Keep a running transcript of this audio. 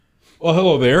Well,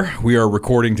 hello there. We are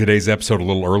recording today's episode a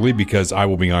little early because I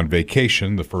will be on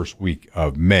vacation the first week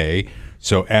of May.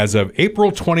 So as of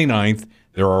April 29th,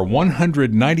 there are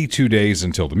 192 days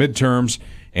until the midterms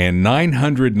and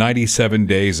 997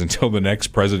 days until the next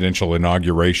presidential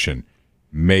inauguration.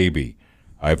 Maybe.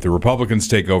 If the Republicans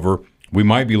take over, we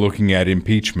might be looking at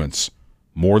impeachments.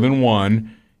 More than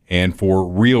one, and for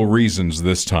real reasons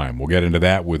this time. We'll get into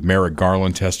that with Merrick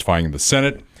Garland testifying in the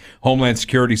Senate. Homeland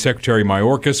Security Secretary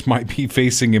Mayorkas might be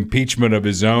facing impeachment of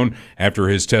his own after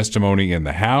his testimony in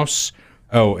the House.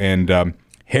 Oh, and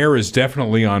hair is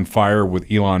definitely on fire with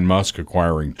Elon Musk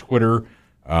acquiring Twitter.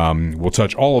 We'll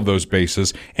touch all of those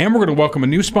bases. And we're going to welcome a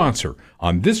new sponsor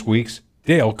on this week's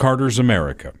Dale Carter's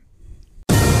America.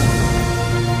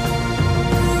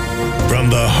 From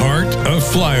the heart of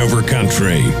flyover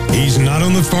country, he's not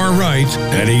on the far right,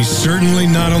 and he's certainly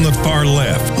not on the far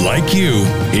left. Like you,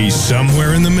 he's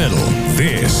somewhere in the middle.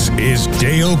 This is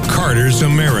Dale Carter's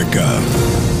America.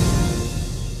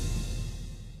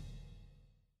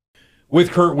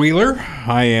 With Kurt Wheeler,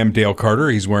 I am Dale Carter.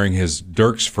 He's wearing his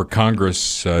Dirks for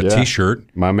Congress T-shirt.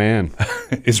 My man.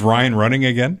 Is Ryan running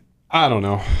again? I don't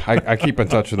know. I keep in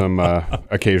touch with him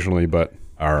occasionally, but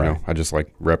all right. I just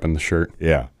like repping the shirt.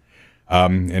 Yeah.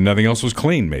 And nothing else was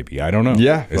clean, maybe. I don't know.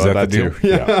 Yeah. Is that the deal? Too.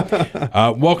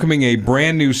 Yeah. Welcoming a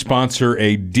brand new sponsor,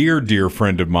 a dear, dear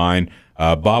friend of mine,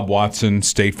 Bob Watson,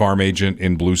 State Farm agent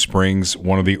in Blue Springs,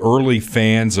 one of the early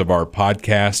fans of our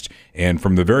podcast. And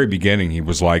from the very beginning, he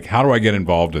was like, how do I get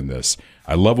involved in this?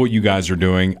 I love what you guys are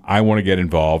doing. I want to get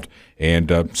involved.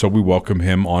 And so we welcome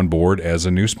him on board as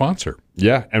a new sponsor.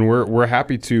 Yeah. And we're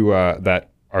happy to that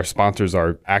our sponsors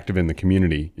are active in the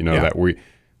community, that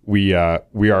we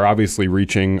are obviously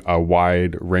reaching a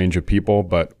wide range of people,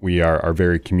 but we are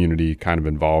very community kind of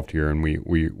involved here, and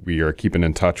we are keeping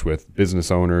in touch with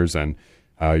business owners and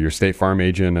your State Farm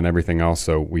agent and everything else.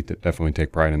 So we definitely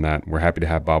take pride in that. We're happy to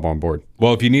have Bob on board.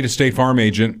 Well, if you need a State Farm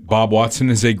agent, Bob Watson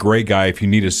is a great guy. If you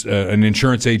need an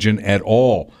insurance agent at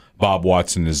all, Bob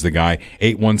Watson is the guy.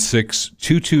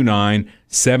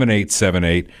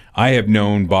 816-229-7878. I have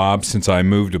known Bob since I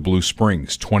moved to Blue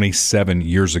Springs 27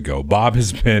 years ago. Bob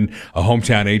has been a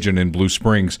hometown agent in Blue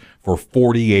Springs for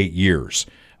 48 years.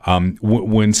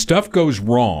 When stuff goes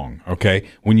wrong, okay,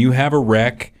 when you have a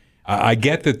wreck, I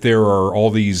get that there are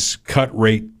all these cut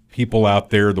rate people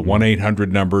out there, the 1-800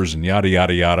 numbers and yada,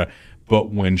 yada, yada. But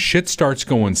when shit starts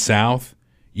going south,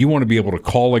 you want to be able to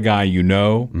call a guy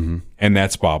and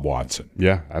that's Bob Watson.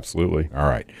 Yeah, absolutely. All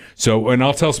right. So, and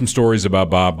I'll tell some stories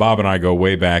about Bob. Bob and I go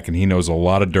way back, and he knows a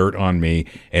lot of dirt on me.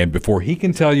 And before he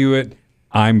can tell you it,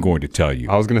 I'm going to tell you.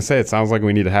 I was going to say, it sounds like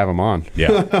we need to have him on.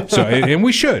 Yeah. So, and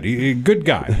we should. Good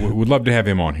guy. We'd love to have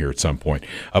him on here at some point.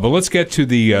 But let's get to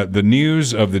the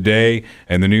news of the day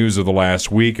and the news of the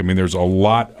last week. I mean, there's a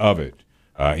lot of it.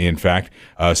 In fact,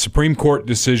 Supreme Court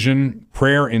decision,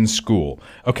 prayer in school.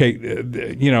 Okay,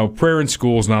 prayer in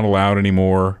school is not allowed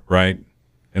anymore, right?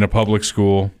 In a public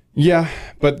school. Yeah,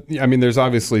 but, I mean, there's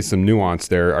obviously some nuance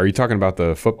there. Are you talking about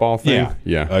the football thing?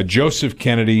 Yeah. Joseph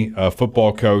Kennedy, a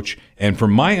football coach, and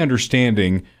from my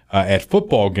understanding, at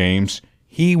football games,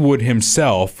 he would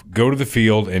himself go to the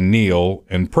field and kneel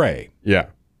and pray. Yeah.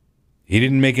 He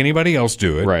didn't make anybody else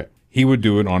do it. Right. He would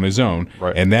do it on his own,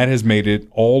 right. And that has made it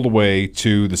all the way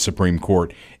to the Supreme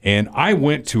Court. And I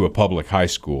went to a public high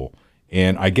school,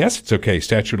 and I guess it's okay.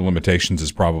 Statute of limitations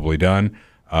is probably done.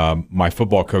 My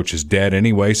football coach is dead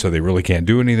anyway, so they really can't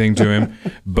do anything to him.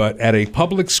 But at a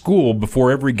public school,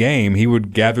 before every game, he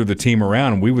would gather the team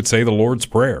around, and we would say the Lord's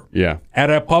Prayer. Yeah. At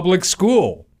a public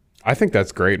school. I think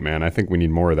that's great, man. I think we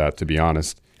need more of that, to be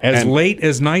honest. As late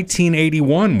as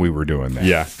 1981, we were doing that.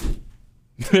 Yeah.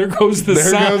 There goes the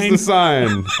sign. There goes the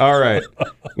sign. All right.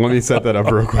 Let me set that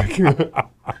up real quick.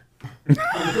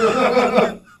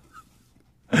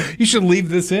 You should leave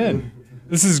this in.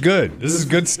 This is good. This is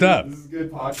good stuff. This is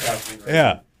good podcasting. Right?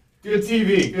 Yeah. Good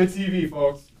TV. Good TV,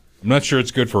 folks. I'm not sure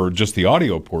it's good for just the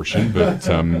audio portion, but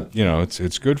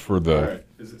it's good for the All right.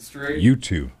 Is it straight?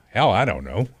 YouTube. Hell, I don't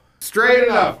know. Straight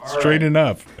enough. All straight right.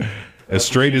 enough. As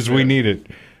straight as we need it.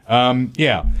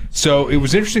 Yeah. So it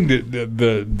was interesting that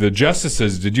the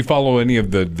justices, did you follow any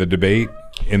of the debate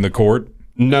in the court?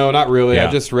 No, not really. Yeah.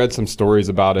 I just read some stories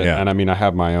about it, Yeah. and I mean, I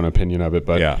have my own opinion of it,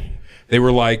 but Yeah. They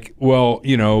were like, well,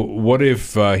 what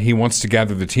if he wants to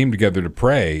gather the team together to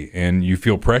pray, and you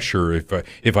feel pressure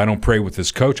if I don't pray with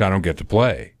this coach, I don't get to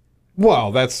play.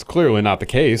 Well, that's clearly not the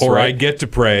case, Or right? I get to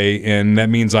pray, and that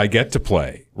means I get to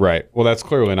play. Right. Well, that's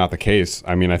clearly not the case.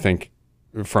 I mean, I think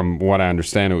from what I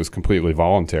understand, it was completely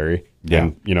voluntary. Yeah.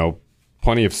 And,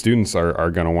 plenty of students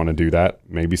are going to want to do that.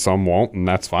 Maybe some won't, and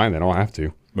that's fine. They don't have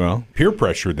to. Well, peer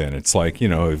pressure then. It's like,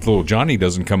 if little Johnny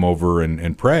doesn't come over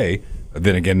and pray,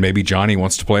 then again, maybe Johnny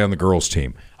wants to play on the girls'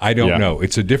 team. I don't know.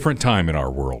 It's a different time in our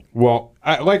world. Well,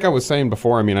 like I was saying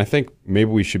before, I think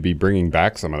maybe we should be bringing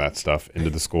back some of that stuff into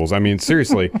the schools.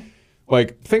 Seriously,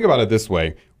 think about it this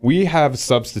way. We have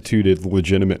substituted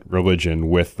legitimate religion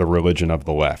with the religion of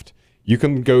the left. You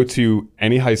can go to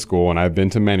any high school, and I've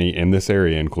been to many in this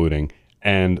area, including,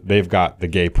 and they've got the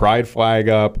gay pride flag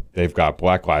up. They've got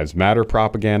Black Lives Matter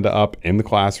propaganda up in the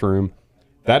classroom.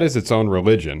 That is its own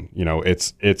religion.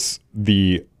 It's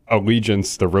the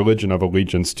allegiance, the religion of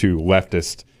allegiance to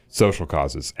leftist social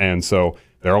causes. And so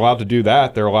they're allowed to do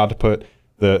that. They're allowed to put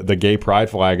the gay pride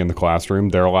flag in the classroom.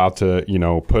 They're allowed to,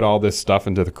 put all this stuff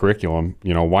into the curriculum.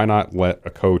 Why not let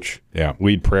a coach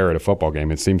lead prayer at a football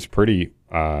game? It seems pretty,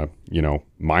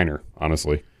 minor,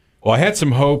 honestly. Well, I had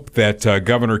some hope that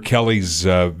Governor Kelly's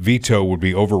veto would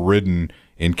be overridden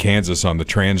in Kansas on the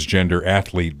transgender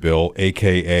athlete bill,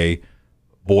 a.k.a.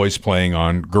 boys playing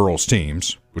on girls'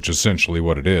 teams, which is essentially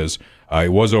what it is.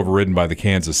 It was overridden by the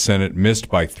Kansas Senate, missed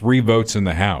by 3 votes in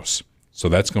the House. So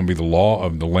that's going to be the law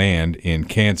of the land in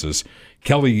Kansas.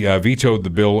 Kelly vetoed the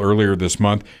bill earlier this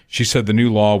month. She said the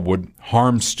new law would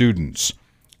harm students.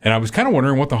 And I was kind of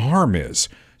wondering what the harm is.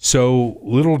 So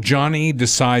little Johnny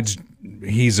decides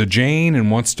he's a Jane and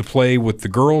wants to play with the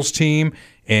girls' team,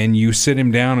 and you sit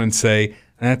him down and say,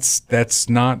 that's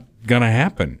not going to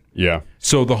happen. Yeah.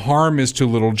 So the harm is to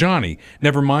little Johnny.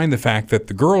 Never mind the fact that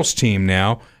the girls' team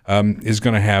now is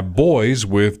going to have boys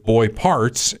with boy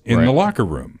parts in the locker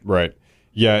room. Right.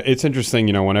 Yeah, it's interesting,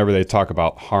 whenever they talk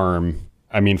about harm,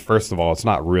 first of all, it's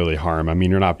not really harm.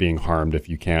 You're not being harmed if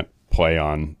you can't play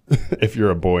on, if you're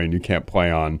a boy and you can't play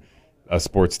on a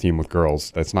sports team with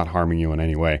girls. That's not harming you in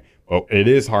any way. Well, it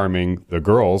is harming the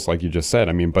girls, like you just said.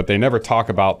 But they never talk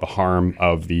about the harm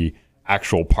of the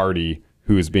actual party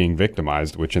who is being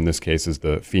victimized, which in this case is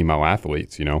the female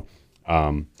athletes,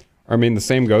 the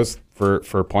same goes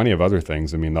for plenty of other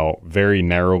things. They'll very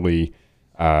narrowly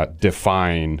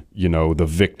define, the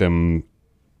victim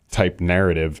type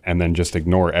narrative and then just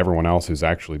ignore everyone else who's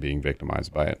actually being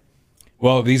victimized by it.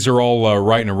 Well, these are all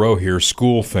right in a row here,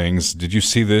 school things. Did you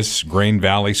see this? Grain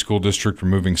Valley School District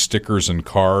removing stickers and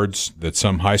cards that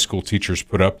some high school teachers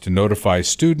put up to notify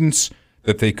students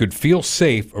that they could feel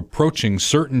safe approaching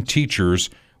certain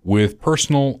teachers with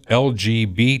personal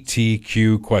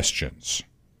LGBTQ questions.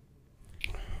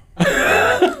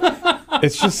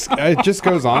 It just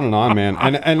goes on and on, man.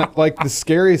 And like the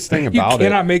scariest thing about it. You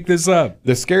cannot make this up.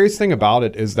 The scariest thing about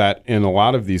it is that in a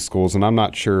lot of these schools, and I'm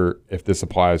not sure if this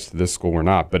applies to this school or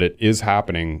not, but it is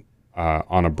happening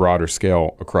on a broader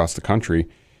scale across the country.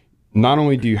 Not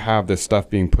only do you have this stuff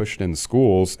being pushed in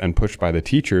schools and pushed by the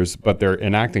teachers, but they're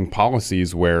enacting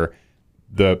policies where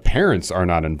the parents are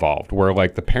not involved, where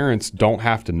like the parents don't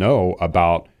have to know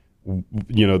about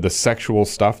the sexual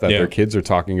stuff that their kids are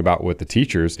talking about with the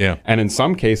teachers. Yeah. And in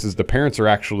some cases, the parents are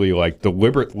actually like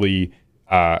deliberately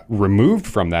removed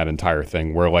from that entire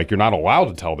thing where like you're not allowed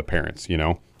to tell the parents,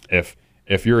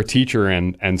 if you're a teacher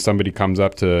and somebody comes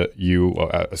up to you,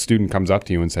 a student comes up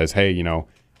to you and says, hey,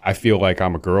 I feel like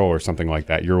I'm a girl or something like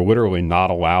that. You're literally not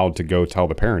allowed to go tell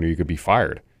the parent or you could be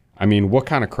fired. What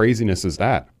kind of craziness is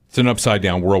that? It's an upside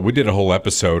down world. We did a whole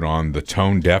episode on the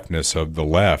tone deafness of the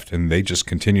left, and they just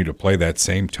continue to play that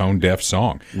same tone deaf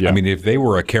song. Yeah. If we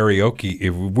were a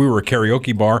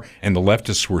karaoke bar and the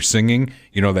leftists were singing,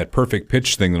 that perfect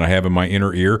pitch thing that I have in my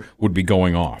inner ear would be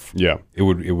going off. Yeah. It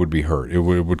would be hurt. It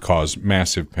would cause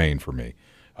massive pain for me.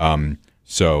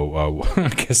 So I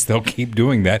guess they'll keep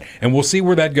doing that, and we'll see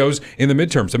where that goes in the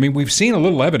midterms. We've seen a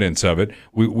little evidence of it.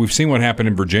 We've seen what happened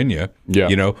in Virginia.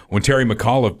 Yeah. When Terry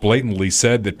McAuliffe blatantly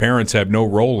said that parents have no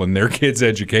role in their kids'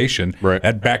 education, right.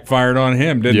 That backfired on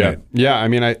him, didn't it?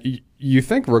 Yeah. You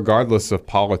think regardless of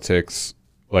politics,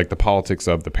 like the politics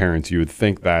of the parents, you would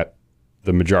think that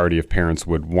the majority of parents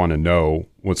would want to know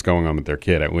what's going on with their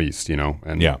kid at least,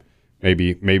 And yeah.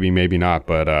 Maybe not,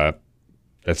 but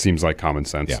that seems like common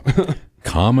sense. Yeah.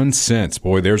 Common sense.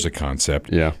 Boy, there's a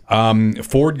concept. Yeah.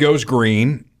 Ford goes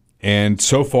green and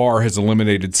so far has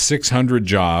eliminated 600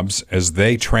 jobs as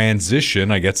they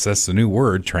transition. I guess that's the new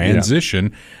word,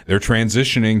 transition. Yeah. They're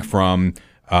transitioning from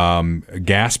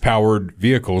gas-powered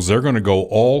vehicles. They're going to go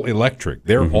all electric.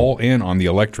 They're all in on the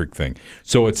electric thing.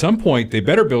 So at some point, they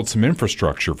better build some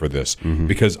infrastructure for this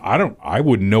because I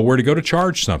wouldn't know where to go to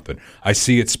charge something. I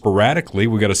see it sporadically.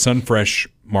 We got a Sunfresh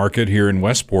market here in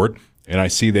Westport, and I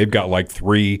see they've got like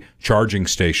 3 charging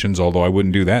stations, although I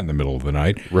wouldn't do that in the middle of the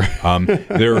night. Right.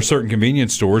 There are certain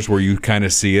convenience stores where you kind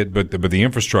of see it, but the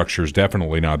infrastructure is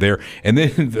definitely not there. And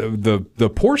then the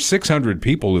poor 600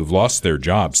 people who've lost their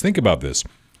jobs, think about this.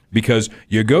 because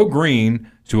you go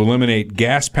green to eliminate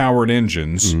gas-powered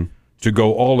engines to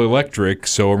go all electric.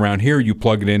 So around here, you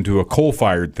plug it into a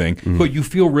coal-fired thing, but you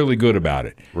feel really good about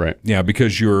it. Right. Yeah,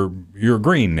 because you're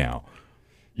green now.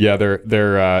 Yeah, they're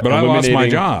But I lost my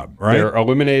job, right? They're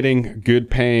eliminating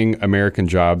good-paying American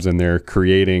jobs, and they're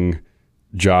creating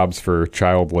jobs for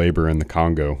child labor in the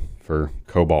Congo for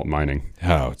cobalt mining.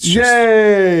 Oh, it's just,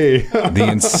 Yay! the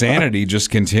insanity just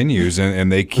continues,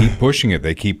 and they keep pushing it.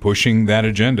 They keep pushing that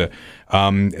agenda.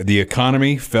 The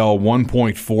economy fell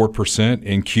 1.4%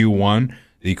 in Q1.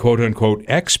 The quote-unquote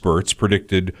experts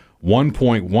predicted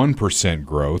 1.1%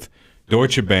 growth.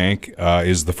 Deutsche Bank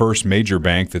is the first major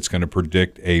bank that's going to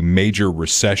predict a major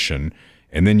recession.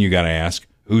 And then you got to ask,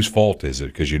 whose fault is it?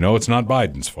 Because you know it's not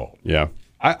Biden's fault. Yeah.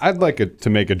 I'd like to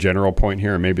make a general point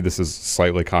here, and maybe this is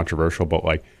slightly controversial, but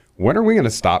like, when are we going to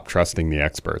stop trusting the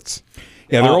experts?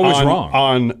 Yeah, they're always wrong.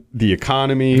 On the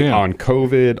economy, on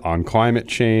COVID, on climate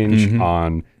change,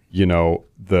 on, you know,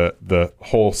 the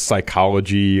whole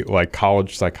psychology, like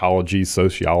college psychology,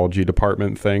 sociology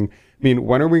department thing. I mean,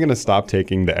 when are we going to stop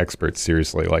taking the experts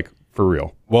seriously, like for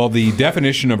real? Well, the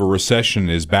definition of a recession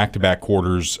is back-to-back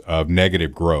quarters of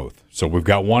negative growth. So we've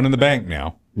got one in the bank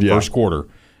now, first quarter,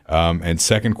 and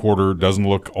second quarter doesn't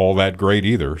look all that great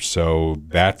either. So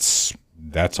that's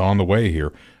on the way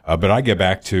here. But I get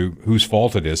back to whose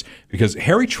fault it is, because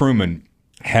Harry Truman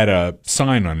had a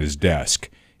sign on his desk.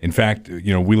 In fact,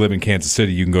 you know, we live in Kansas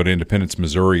City. You can go to Independence,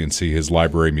 Missouri, and see his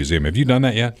library museum. Have you done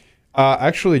that yet?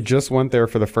 Actually, just went there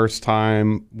for the first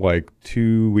time like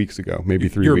 2 weeks ago, maybe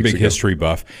 3 weeks ago. You're a big history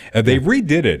buff. They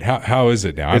redid it. How is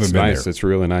it now? I haven't been nice. there. It's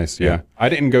really nice. Yeah. I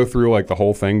didn't go through like the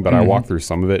whole thing, but I walked through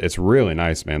some of it. It's really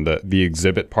nice, man. The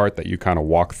exhibit part that you kind of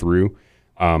walk through.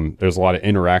 There's a lot of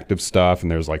interactive stuff, and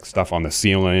there's like stuff on the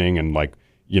ceiling, and like,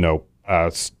 you know,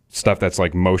 stuff that's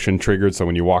like motion triggered. So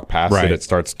when you walk past it, it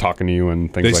starts talking to you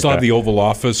and things like that. They still have the Oval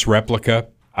Office replica.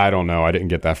 I don't know. I didn't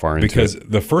get that far into it. Because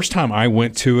the first time I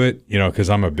went to it, you know, because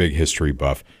I'm a big history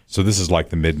buff. So this is like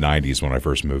the mid-'90s when I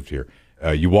first moved here.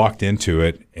 You walked into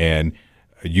it, and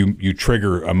you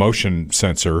trigger a motion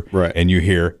sensor, and you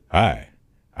hear, "Hi,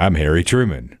 I'm Harry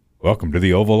Truman. Welcome to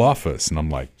the Oval Office." And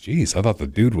I'm like, geez, I thought the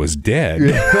dude was dead.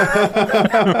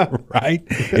 Right?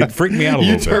 It freaked me out a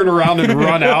little bit. You turn around and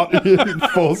run out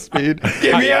full speed.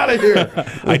 Get me out of here.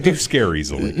 I do scare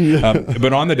easily.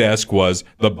 But on the desk was,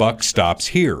 "The buck stops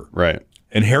here." Right.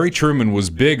 And Harry Truman was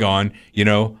big on, you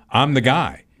know, I'm the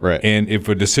guy. Right. And if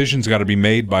a decision's got to be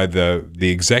made by the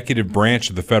executive branch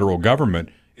of the federal government,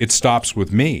 it stops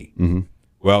with me. Mm-hmm.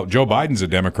 Well, Joe Biden's a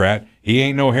Democrat. He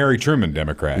ain't no Harry Truman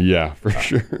Democrat. Yeah, for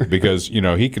sure. Because, you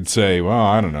know, he could say, well,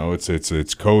 I don't know, it's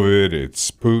COVID,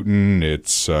 it's Putin,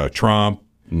 it's Trump,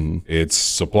 it's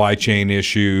supply chain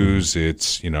issues,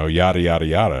 it's, you know, yada, yada,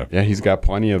 yada. Yeah, he's got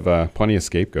plenty of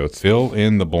scapegoats. Fill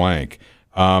in the blank.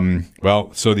 Well,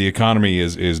 so the economy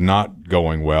is not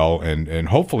going well, and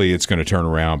hopefully it's going to turn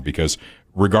around, because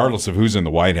regardless of who's in the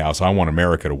White House, I want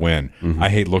America to win. I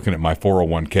hate looking at my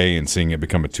 401k and seeing it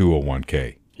become a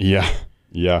 201k.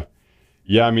 Yeah.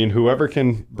 I mean, whoever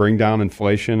can bring down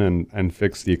inflation and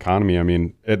fix the economy, I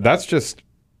mean, that's just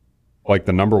like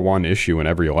the number one issue in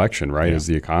every election, right, is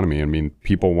the economy. I mean,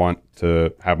 people want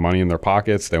to have money in their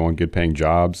pockets. They want good paying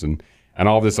jobs and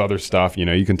all this other stuff. You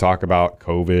know, you can talk about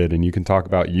COVID, and you can talk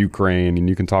about Ukraine, and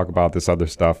you can talk about this other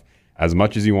stuff as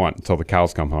much as you want until the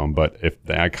cows come home. But if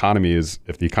the economy is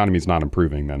not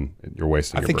improving, then you're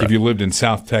wasting your breath. I think if you lived in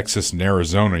South Texas and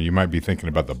Arizona, you might be thinking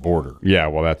about the border. Yeah,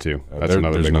 well, that too. That's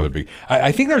another big.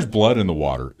 I think there's blood in the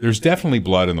water. There's definitely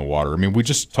blood in the water. I mean, we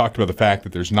just talked about the fact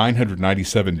that there's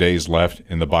 997 days left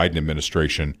in the Biden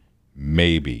administration,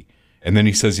 maybe. And then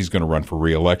he says he's going to run for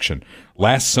re-election.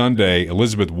 Last Sunday,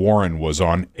 Elizabeth Warren was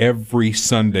on every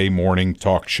Sunday morning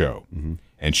talk show.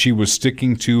 And she was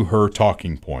sticking to her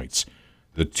talking points.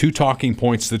 The two talking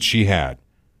points that she had: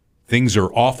 things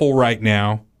are awful right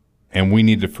now, and we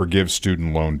need to forgive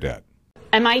student loan debt.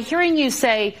 Am I hearing you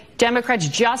say Democrats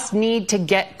just need to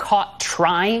get caught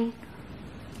trying?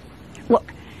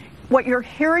 Look, what you're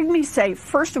hearing me say,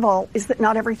 first of all, is that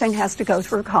not everything has to go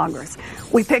through Congress.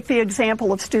 We picked the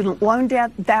example of student loan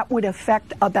debt. That would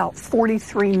affect about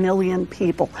 43 million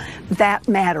people. That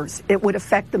matters. It would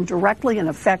affect them directly and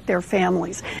affect their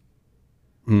families.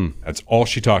 That's all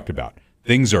she talked about.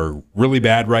 Things are really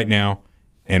bad right now,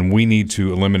 and we need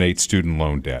to eliminate student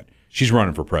loan debt. She's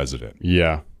running for president.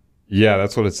 Yeah,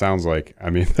 that's what it sounds like. I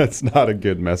mean, that's not a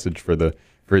good message for the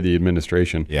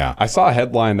administration. Yeah. I saw a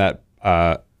headline that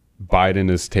Biden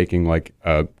is taking like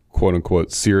a quote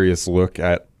unquote serious look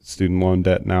at student loan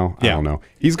debt now. I don't know.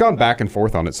 He's gone back and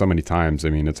forth on it so many times.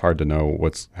 I mean, it's hard to know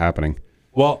what's happening.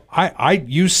 Well, I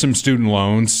used some student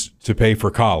loans to pay for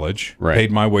college, Right.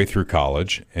 paid my way through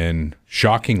college, and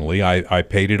shockingly, I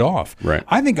paid it off. Right.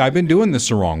 I think I've been doing this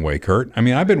the wrong way, Kurt. I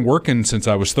mean, I've been working since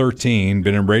I was 13,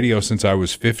 been in radio since I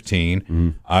was 15. Mm-hmm.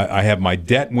 I have my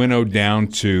debt winnowed down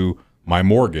to my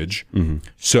mortgage. Mm-hmm.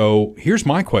 So here's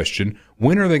my question.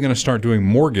 When are they going to start doing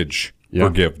mortgage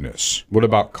forgiveness? What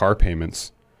about car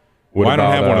payments? What Well, I don't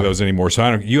about, have one of those anymore. So I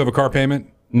don't. You have a car payment?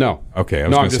 No. Okay, I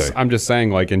was no, gonna say. I'm just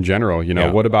saying, like in general, you know,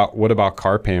 Yeah. what about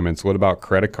car payments? What about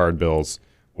credit card bills?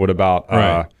 What about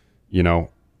Right. you know,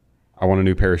 I want a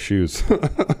new pair of shoes.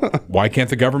 Why can't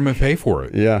the government pay for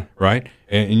it? Yeah. Right.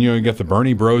 And you know, you got the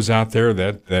Bernie bros out there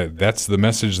that's the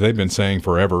message they've been saying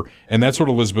forever. And that's what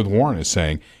Elizabeth Warren is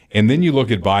saying. And then you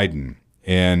look at Biden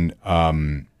and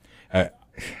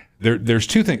there's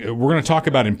two things. We're going to talk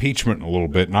about impeachment in a little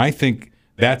bit. And I think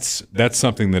that's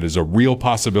something that is a real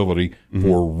possibility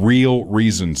for real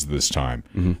reasons this time.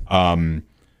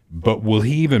 But will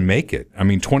he even make it? I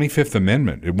mean, 25th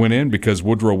Amendment, it went in because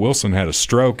Woodrow Wilson had a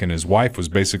stroke and his wife was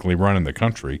basically running the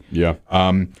country. Yeah.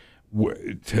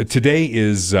 Today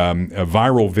is a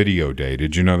viral video day.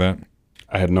 Did you know that?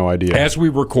 I had no idea. As we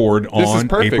record this is on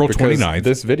perfect April because 29th,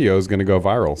 this video is going to go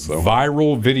viral. So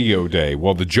viral video day.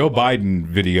 Well, the Joe Biden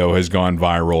video has gone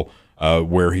viral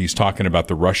where he's talking about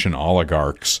the Russian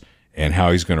oligarchs and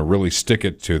how he's going to really stick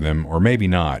it to them, or maybe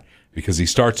not, because he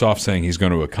starts off saying he's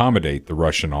going to accommodate the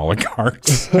Russian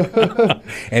oligarchs.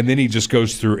 And then he just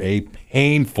goes through a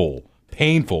painful,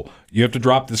 you have to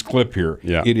drop this clip here.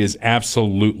 Yeah. It is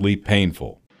absolutely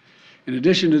painful. In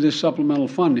addition to this supplemental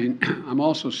funding, I'm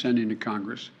also sending to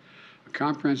Congress a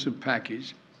comprehensive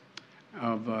package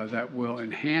of, that will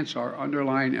enhance our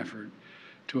underlying effort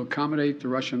to accommodate the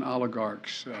Russian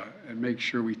oligarchs and make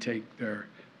sure we take their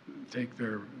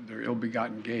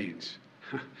ill-begotten gains.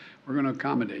 We're going to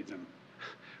accommodate them.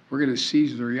 We're going to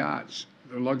seize their yachts,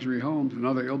 their luxury homes, and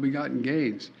other ill-begotten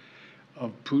gains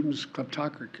of Putin's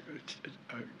kleptocracy.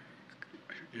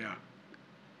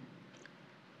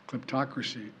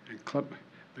 Kleptocracy and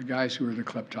the guys who are the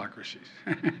kleptocracies.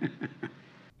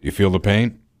 You feel the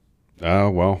pain?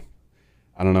 well,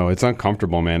 I don't know. It's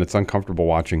uncomfortable, man. It's uncomfortable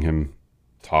watching him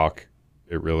talk.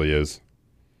 It really is.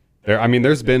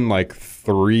 There's been like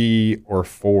 3 or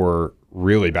 4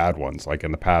 really bad ones, like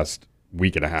in the past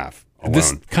week and a half alone.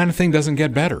 This kind of thing doesn't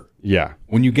get better. Yeah.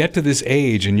 When you get to this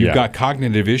age and you've Yeah. got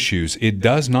cognitive issues, it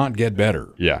does not get better.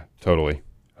 Yeah, totally.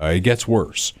 It gets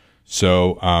worse.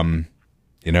 So,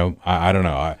 you know, I don't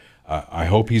know. I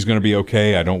hope he's going to be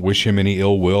okay. I don't wish him any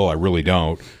ill will. I really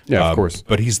don't. Yeah, of course.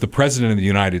 But he's the president of the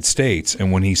United States,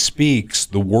 and when he speaks,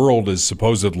 the world is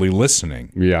supposedly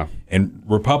listening. Yeah. And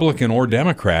Republican or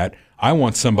Democrat, I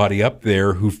want somebody up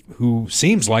there who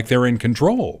seems like they're in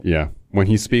control. Yeah. When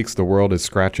he speaks, the world is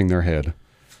scratching their head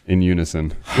in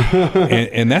unison.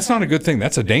 and that's not a good thing.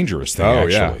 That's a dangerous thing,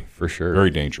 actually. Yeah, for sure. Very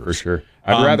dangerous. For sure.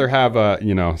 I'd rather have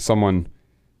someone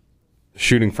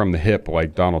shooting from the hip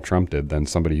like Donald Trump did than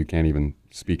somebody who can't even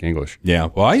speak English. Yeah.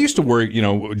 Well, I used to worry, you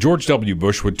know, George W.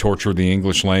 Bush would torture the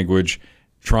English language.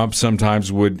 Trump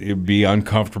sometimes would be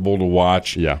uncomfortable to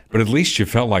watch. Yeah. But at least you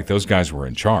felt like those guys were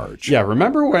in charge. Yeah,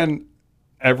 remember when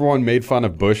everyone made fun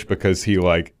of Bush because he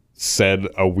like said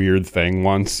a weird thing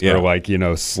once Yeah. or like,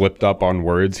 slipped up on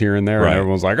words here and there Right. and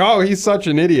everyone's like, "Oh, he's such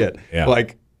an idiot." Yeah.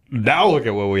 Like now look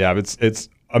at what we have. It's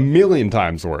a million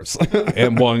times worse.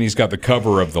 And he's got the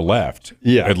cover of the left,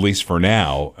 Yeah. at least for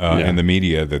now, in the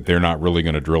media, that they're not really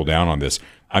going to drill down on this.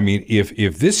 I mean,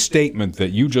 if this statement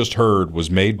that you just heard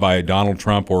was made by a Donald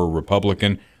Trump or a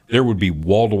Republican, there would be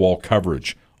wall-to-wall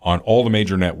coverage on all the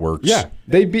major networks. Yeah,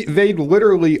 they'd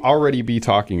literally already be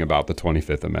talking about the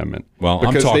 25th Amendment. Well,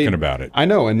 I'm talking about it. I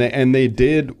know, and they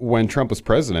did when Trump was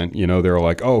president. They were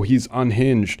like, "Oh, he's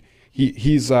unhinged.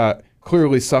 He's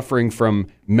clearly suffering from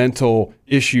mental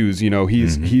issues.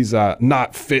 He's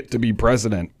not fit to be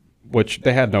president," which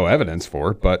they had no evidence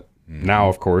for. But now,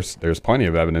 of course, there's plenty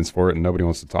of evidence for it, and nobody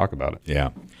wants to talk about it. Yeah.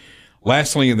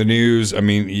 Lastly, in the news, I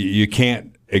mean, you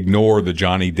can't ignore the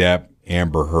Johnny Depp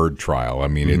Amber Heard trial. I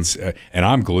mean, it's and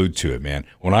I'm glued to it, man.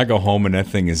 When I go home and that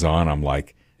thing is on, I'm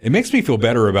like, it makes me feel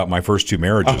better about my first 2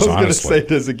 marriages. I was going to honestly. say,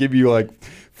 does it give you like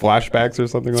flashbacks or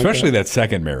something Especially like that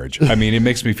second marriage. I mean, it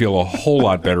makes me feel a whole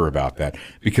lot better about that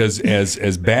because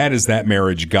as bad as that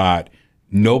marriage got,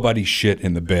 nobody shit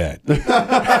in the bed.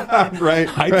 that? Right.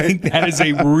 I think that is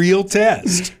a real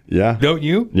test. Yeah. Don't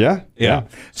you? Yeah. Yeah.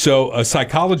 So a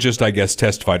psychologist, I guess,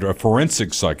 testified, a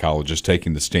forensic psychologist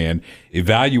taking the stand,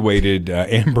 evaluated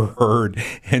Amber Heard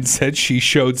and said she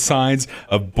showed signs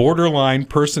of borderline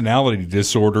personality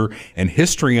disorder and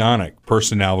histrionic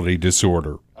personality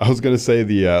disorder. I was going to say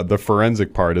the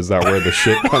forensic part. Is that where the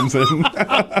shit comes in?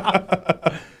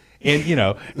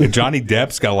 And, Johnny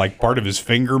Depp's got like part of his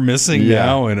finger missing Yeah.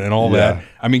 now and all Yeah. that.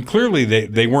 I mean, clearly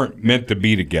they weren't meant to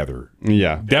be together.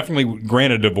 Yeah. Definitely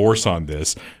grant a divorce on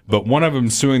this, but one of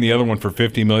them's suing the other one for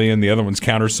 $50 million. The other one's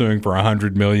countersuing for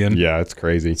 $100 million. Yeah, it's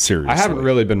crazy. Seriously. I haven't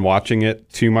really been watching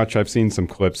it too much. I've seen some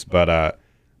clips, but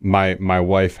my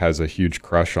wife has a huge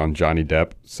crush on Johnny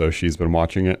Depp, so she's been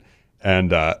watching it.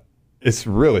 And it's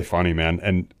really funny, man.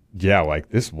 And yeah, like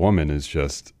this woman is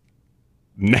just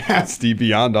nasty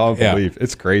beyond all Yeah. belief.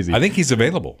 It's crazy. I think he's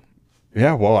available.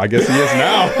 Yeah, well, I guess he is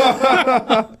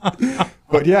now.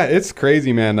 But yeah, it's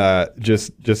crazy, man.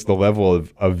 Just the level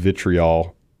of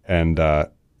vitriol and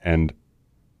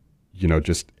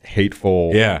just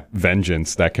hateful Yeah.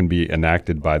 vengeance that can be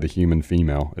enacted by the human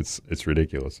female. It's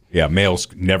ridiculous. Yeah, males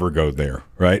never go there,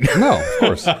 right? No,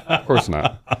 of course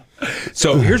not.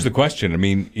 So here's the question. I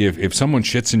mean, if someone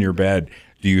shits in your bed,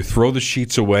 do you throw the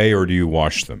sheets away or do you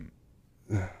wash them?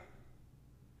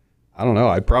 I don't know.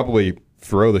 I'd probably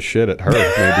throw the shit at her,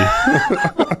 maybe.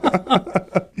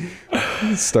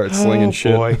 Start slinging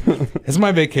shit. Boy. Has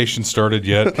my vacation started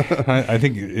yet? I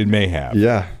think it may have.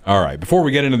 Yeah. All right. Before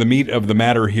we get into the meat of the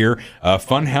matter here,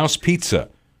 Funhouse Pizza,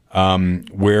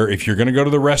 where if you're going to go to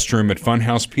the restroom at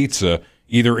Funhouse Pizza,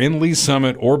 either in Lee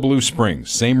Summit or Blue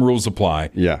Springs, same rules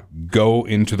apply. Yeah. Go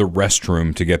into the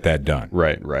restroom to get that done.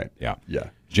 Right. Yeah.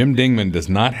 Yeah. Jim Dingman does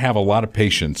not have a lot of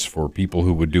patience for people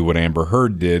who would do what Amber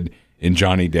Heard did in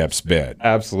Johnny Depp's bed.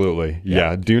 Absolutely.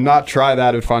 Yeah. Do not try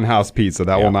that at Funhouse Pizza.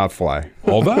 That will not fly.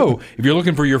 Although, if you're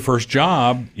looking for your first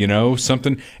job,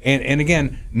 something, and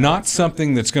again, not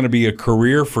something that's going to be a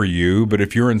career for you, but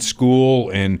if you're in school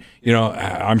and,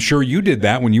 I'm sure you did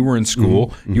that when you were in school.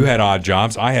 Mm-hmm. You had odd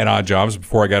jobs. I had odd jobs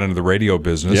before I got into the radio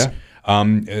business. Yeah.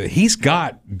 He's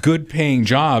got good paying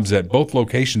jobs at both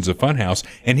locations of Funhouse,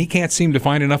 and he can't seem to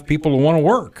find enough people to want to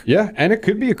work. Yeah. And it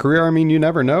could be a career. I mean, you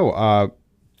never know.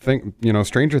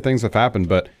 Stranger things have happened,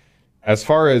 but as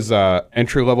far as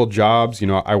entry-level jobs,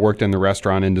 I worked in the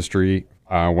restaurant industry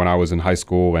when I was in high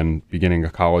school and beginning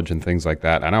of college and things like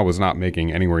that, and I was not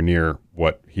making anywhere near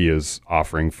what he is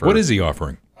offering for. What is he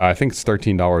offering? I think it's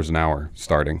 $13 an hour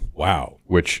starting. Wow.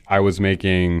 Which I was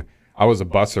making. I was a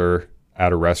busser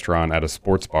at a restaurant at a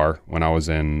sports bar when I was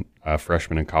in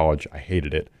freshman in college. I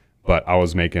hated it, but I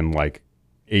was making like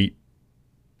 $8.50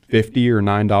 or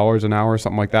 $9 an hour,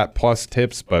 something like that, plus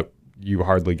tips, but you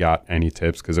hardly got any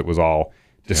tips because it was all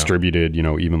distributed,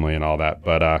 evenly and all that.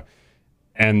 But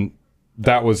and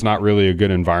that was not really a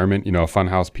good environment.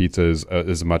 Funhouse Pizza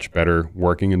is a much better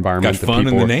working environment. Got fun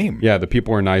in the name. Yeah, the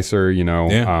people are nicer,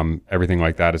 everything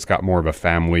like that. It's got more of a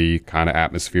family kind of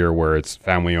atmosphere where it's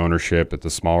family ownership. It's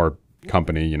a smaller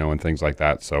company, and things like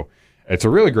that. So it's a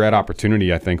really great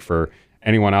opportunity, I think, for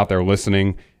anyone out there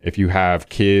listening. If you have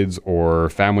kids or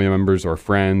family members or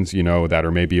friends, that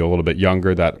are maybe a little bit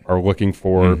younger that are looking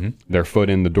for their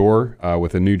foot in the door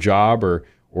with a new job or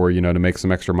to make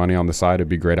some extra money on the side, it'd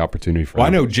be a great opportunity for them. I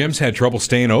know Jim's had trouble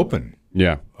staying open.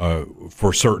 Yeah.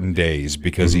 For certain days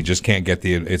because he just can't get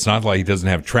it's not like he doesn't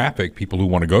have traffic, people who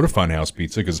want to go to Funhouse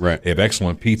Pizza because they have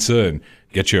excellent pizza and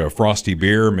get you a frosty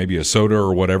beer, maybe a soda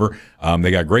or whatever.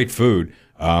 They got great food.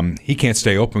 He can't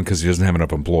stay open because he doesn't have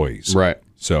enough employees. Right.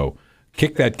 So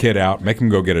kick that kid out, make him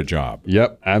go get a job.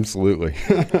 Yep, absolutely.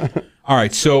 All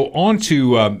right, so on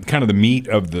to kind of the meat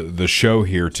of the show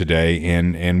here today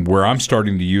and where I'm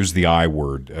starting to use the I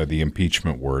word, the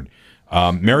impeachment word.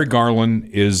 Merrick Garland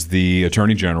is the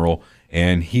Attorney General,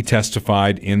 and he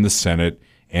testified in the Senate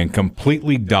and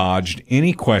completely dodged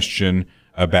any question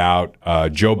about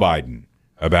Joe Biden,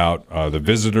 about the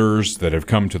visitors that have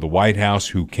come to the White House,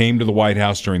 who came to the White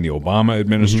House during the Obama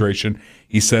administration.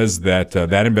 He says that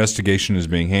that investigation is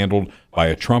being handled by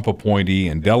a Trump appointee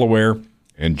in Delaware,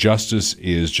 and justice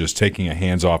is just taking a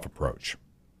hands-off approach.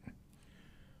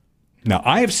 Now,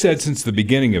 I have said since the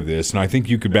beginning of this, and I think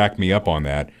you could back me up on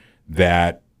that,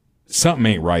 that something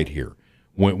ain't right here.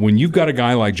 When you've got a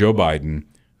guy like Joe Biden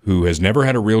who has never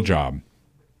had a real job,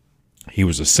 he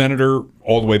was a senator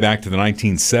all the way back to the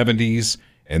 1970s,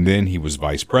 and then he was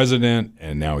vice president,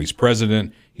 and now he's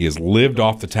president. He has lived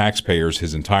off the taxpayers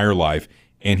his entire life,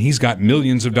 and he's got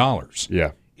millions of dollars.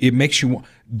 Yeah. It makes you,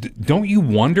 don't you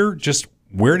wonder just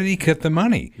where did he get the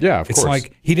money? Yeah, of course. It's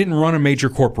like he didn't run a major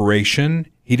corporation.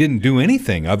 He didn't do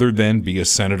anything other than be a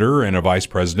senator and a vice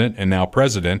president and now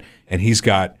president, and he's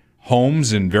got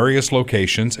homes in various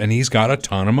locations, and he's got a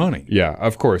ton of money. Yeah,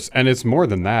 of course. And it's more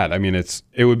than that. I mean, it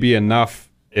would be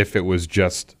enough if it was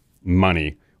just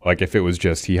money. Like if it was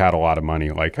just he had a lot of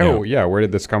money. Like, oh, yeah, where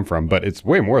did this come from? But it's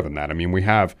way more than that. I mean, we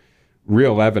have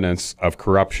real evidence of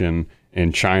corruption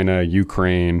in China,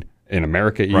 Ukraine, in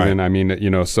America even. Right. I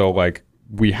mean, so like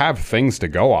we have things to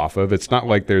go off of. It's not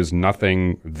like there's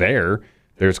nothing there.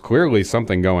 There's clearly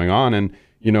something going on. And,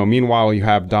 meanwhile, you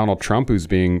have Donald Trump, who's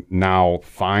being now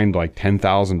fined like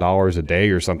 $10,000 a day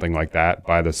or something like that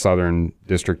by the Southern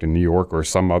District in New York or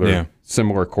some other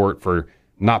similar court for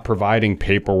not providing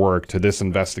paperwork to this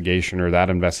investigation or that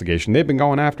investigation. They've been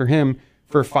going after him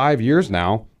for 5 years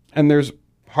now, and there's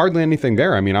hardly anything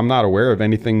there. I mean, I'm not aware of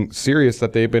anything serious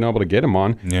that they've been able to get him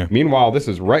on. Yeah. Meanwhile, this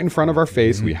is right in front of our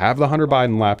face. We have the Hunter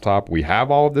Biden laptop. We have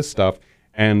all of this stuff,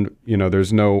 and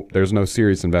there's no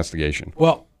serious investigation.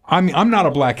 Well, I'm not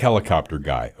a black helicopter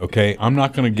guy, okay? I'm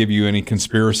not going to give you any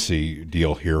conspiracy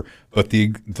deal here, but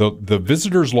the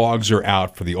visitors' logs are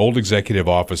out for the old executive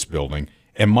office building,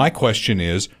 and my question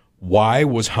is, why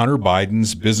was Hunter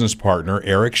Biden's business partner,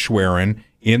 Eric Schwerin,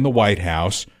 in the White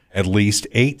House at least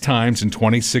 8 times in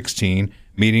 2016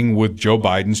 meeting with Joe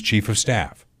Biden's chief of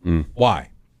staff? Why?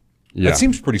 Yeah. That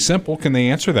seems pretty simple. Can they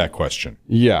answer that question?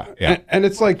 Yeah. And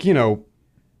it's like,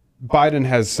 Biden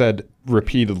has said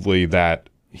repeatedly that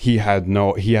he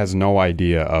has no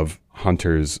idea of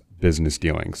Hunter's business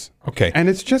dealings. Okay. And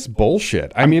it's just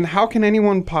bullshit. I mean, how can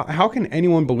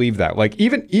anyone believe that? Like,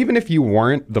 even if you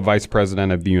weren't the vice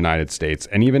president of the United States,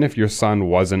 and even if your son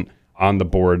wasn't on the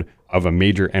board of a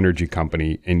major energy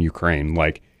company in Ukraine,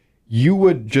 like, you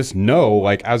would just know,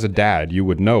 like, as a dad, you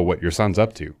would know what your son's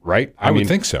up to, right? I would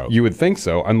think so. You would think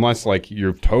so, unless, like,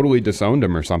 you've totally disowned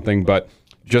him or something. But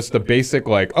just the basic,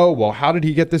 like, oh, well, how did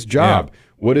he get this job? Yeah.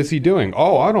 What is he doing?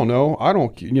 Oh, I don't know. I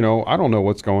don't know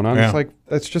what's going on. Yeah. It's like,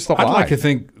 that's just a lie. I'd like to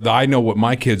think that I know what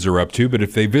my kids are up to, but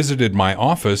if they visited my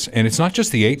office, and it's not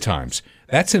just the 8 times,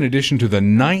 that's in addition to the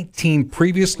 19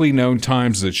 previously known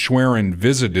times that Schwerin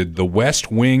visited the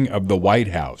West Wing of the White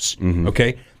House.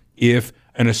 Okay? If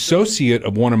an associate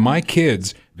of one of my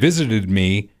kids visited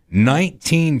me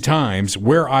 19 times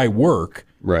where I work,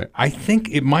 right, I think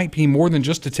it might be more than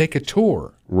just to take a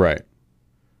tour. Right.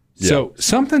 Yeah. So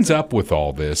something's up with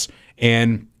all this.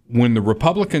 And when the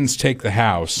Republicans take the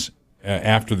House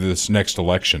after this next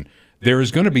election, there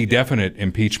is going to be definite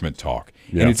impeachment talk.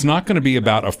 Yeah. And it's not going to be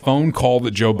about a phone call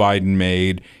that Joe Biden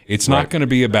made. It's not going to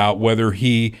be about whether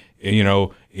he,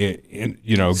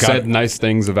 said nice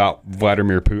things about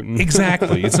Vladimir Putin.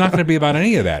 Exactly. It's not going to be about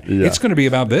any of that. Yeah. It's going to be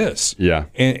about this. Yeah.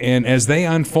 And as they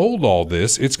unfold all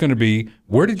this, it's going to be,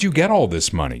 where did you get all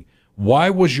this money?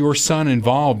 Why was your son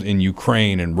involved in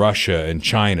Ukraine and Russia and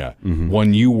China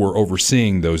when you were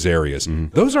overseeing those areas?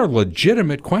 Those are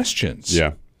legitimate questions.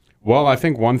 Yeah. Well, I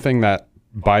think one thing that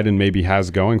Biden maybe has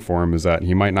going for him is that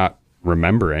he might not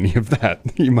remember any of that.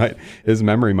 His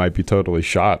memory might be totally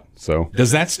shot. So does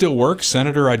that still work,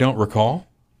 Senator? I don't recall.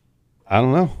 I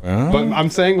don't know. But I'm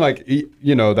saying, like,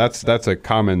 that's a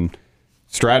common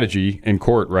strategy in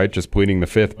court, right? Just pleading the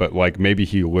fifth, but like maybe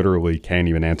he literally can't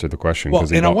even answer the question because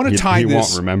he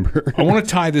won't remember. I want to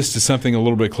tie this to something a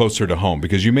little bit closer to home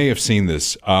because you may have seen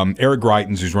this. Eric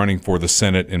Greitens, who's running for the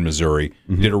Senate in Missouri,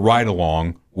 did a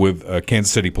ride-along with a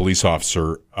Kansas City police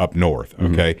officer up north,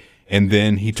 okay? And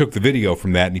then he took the video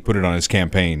from that and he put it on his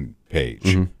campaign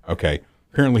page, okay?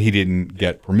 Apparently he didn't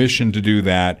get permission to do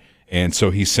that, and so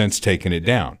he's since taken it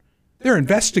down. They're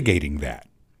investigating that.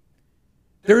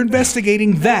 They're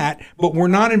investigating that, but we're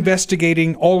not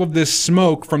investigating all of this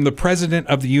smoke from the President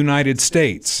of the United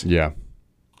States. Yeah.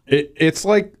 It's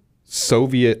like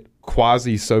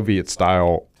quasi-Soviet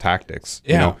style tactics.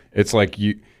 Yeah. It's like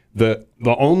the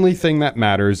only thing that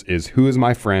matters is who is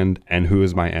my friend and who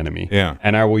is my enemy. Yeah.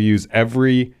 And I will use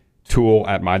every tool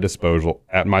at my disposal,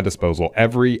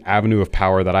 every avenue of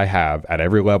power that I have at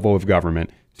every level of government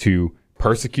to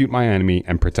persecute my enemy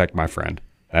and protect my friend.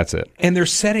 That's it. And they're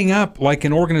setting up like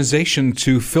an organization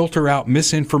to filter out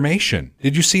misinformation.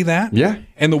 Did you see that? Yeah.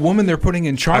 And the woman they're putting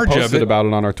in charge of it. I posted about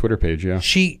it on our Twitter page, yeah.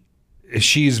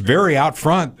 She's very out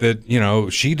front that,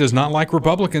 she does not like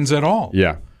Republicans at all.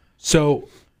 Yeah. So,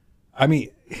 I mean,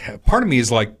 part of me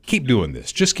is like, keep doing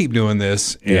this. Just keep doing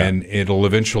this, and it'll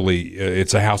eventually,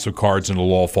 it's a house of cards and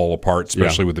it'll all fall apart,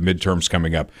 especially with the midterms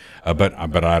coming up. But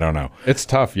I don't know. It's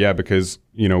tough, yeah, because,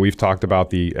 we've talked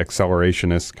about the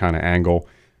accelerationist kind of angle.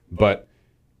 But,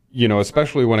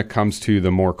 especially when it comes to the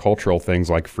more cultural things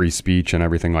like free speech and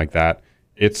everything like that,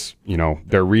 it's,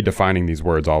 they're redefining these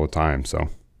words all the time. So,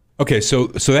 okay, so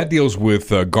that deals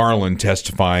with Garland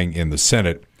testifying in the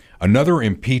Senate. Another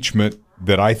impeachment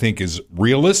that I think is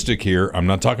realistic here, I'm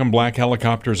not talking black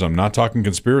helicopters, I'm not talking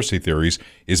conspiracy theories,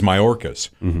 is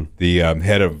Mayorkas, the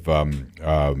head of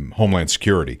Homeland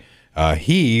Security.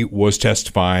 He was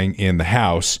testifying in the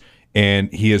House,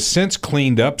 and he has since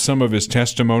cleaned up some of his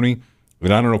testimony.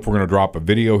 And I don't know if we're going to drop a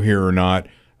video here or not,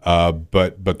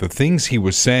 but the things he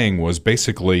was saying was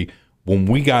basically, when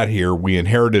we got here, we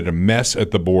inherited a mess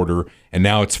at the border, and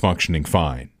now it's functioning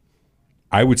fine.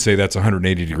 I would say that's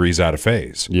 180 degrees out of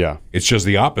phase. Yeah. It's just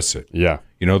the opposite. Yeah.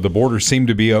 You know, the border seemed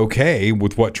to be okay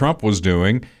with what Trump was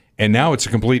doing, and now it's a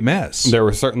complete mess. There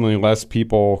were certainly less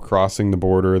people crossing the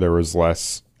border. There was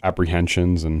less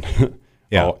apprehensions and,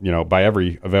 Yeah. by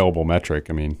every available metric,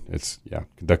 I mean, it's,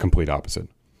 the complete opposite.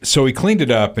 So he cleaned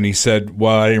it up and he said,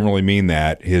 well, I didn't really mean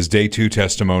that. His day 2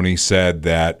 testimony said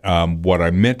that what I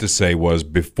meant to say was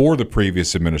before the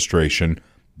previous administration,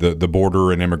 the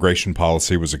border and immigration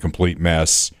policy was a complete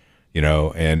mess,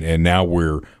 and now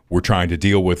we're trying to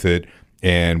deal with it.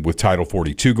 And with Title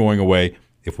 42 going away,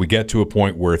 if we get to a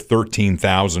point where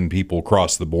 13,000 people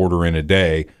cross the border in a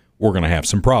day, we're going to have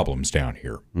some problems down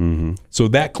here. Mm-hmm. So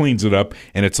that cleans it up,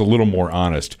 and it's a little more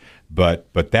honest.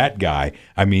 But that guy,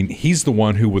 I mean, he's the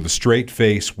one who with a straight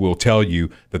face will tell you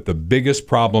that the biggest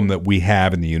problem that we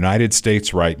have in the United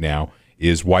States right now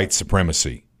is white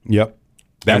supremacy. Yep.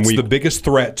 That's the biggest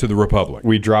threat to the republic.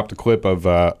 We dropped a clip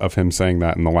of him saying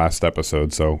that in the last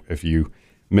episode. So if you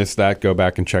missed that, go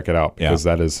back and check it out because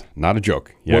that is not a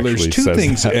joke. There's two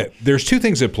things. There's two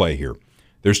things at play here.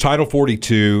 There's Title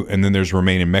 42, and then there's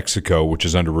Remain in Mexico, which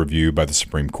is under review by the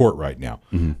Supreme Court right now.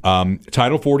 Mm-hmm.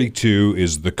 Title 42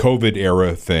 is the COVID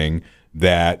era thing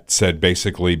that said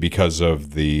basically because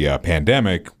of the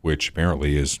pandemic, which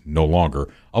apparently is no longer,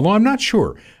 although I'm not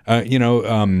sure. Fauci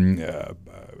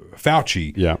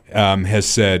has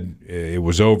said it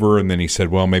was over, and then he said,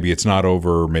 well, maybe it's not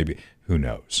over, maybe who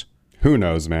knows? Who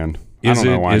knows, man? I don't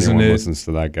know why anyone listens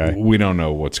to that guy. We don't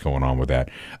know what's going on with that.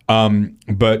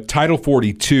 But Title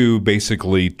 42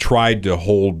 basically tried to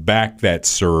hold back that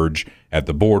surge at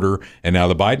the border, and now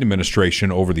the Biden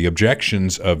administration, over the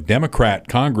objections of Democrat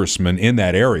congressmen in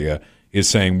that area, is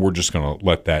saying we're just going to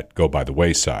let that go by the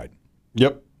wayside.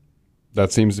 Yep.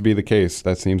 That seems to be the case.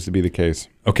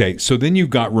 Okay, so then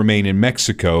you've got Remain in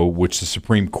Mexico, which the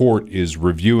Supreme Court is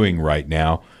reviewing right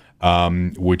now.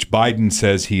 Which Biden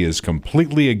says he is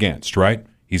completely against, right?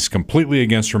 He's completely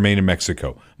against Remain in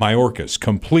Mexico. Mayorkas,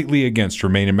 completely against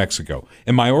Remain in Mexico.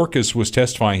 And Mayorkas was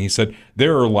testifying. He said,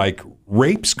 there are like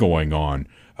rapes going on.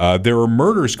 There are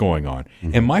murders going on.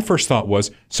 Mm-hmm. And my first thought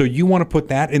was, so you want to put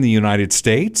that in the United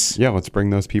States? Yeah, let's bring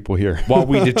those people here. While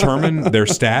we determine their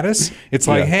status? It's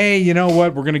like, hey, you know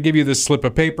what? We're going to give you this slip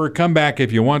of paper. Come back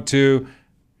if you want to.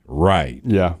 Right.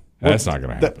 Yeah. That's not going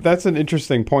to happen. That's an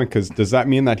interesting point because does that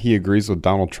mean that he agrees with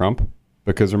Donald Trump?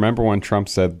 Because remember when Trump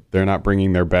said they're not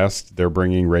bringing their best, they're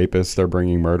bringing rapists, they're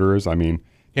bringing murderers? I mean,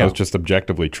 that was just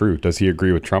objectively true. Does he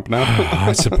agree with Trump now?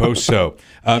 I suppose so.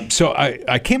 So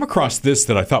I came across this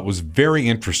that I thought was very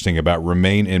interesting about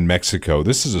Remain in Mexico.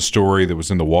 This is a story that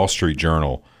was in the Wall Street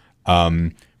Journal.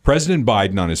 President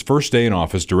Biden, on his first day in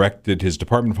office, directed his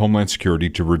Department of Homeland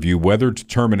Security to review whether to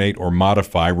terminate or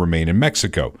modify Remain in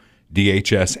Mexico.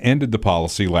 DHS ended the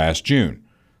policy last June.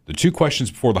 The two questions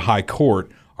before the High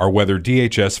Court are whether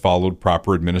DHS followed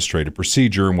proper administrative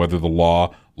procedure and whether the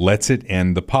law lets it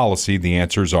end the policy. The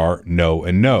answers are no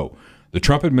and no. The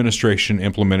Trump administration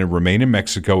implemented Remain in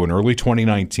Mexico in early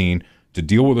 2019 to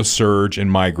deal with a surge in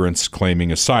migrants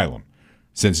claiming asylum.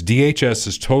 Since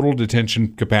DHS's total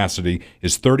detention capacity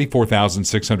is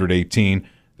 34,618,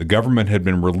 the government had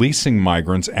been releasing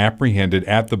migrants apprehended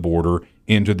at the border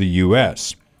into the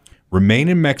U.S. Remain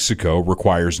in Mexico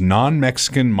requires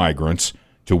non-Mexican migrants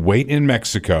to wait in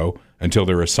Mexico until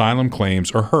their asylum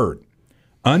claims are heard.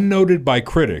 Unnoted by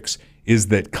critics is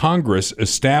that Congress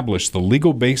established the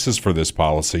legal basis for this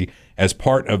policy as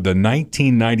part of the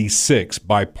 1996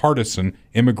 bipartisan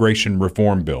immigration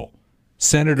reform bill.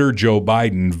 Senator Joe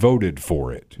Biden voted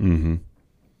for it, and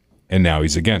now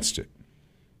he's against it.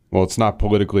 Well, it's not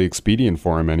politically expedient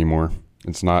for him anymore.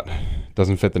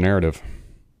 Doesn't fit the narrative.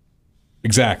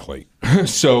 Exactly.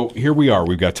 So here we are.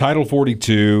 We've got Title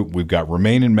 42. We've got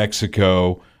Remain in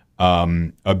Mexico.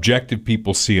 Objective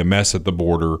people see a mess at the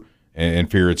border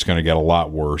and fear it's going to get a lot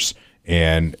worse.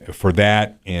 And for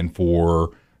that and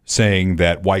for saying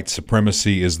that white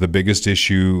supremacy is the biggest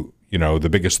issue, the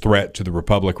biggest threat to the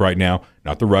republic right now,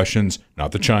 not the Russians,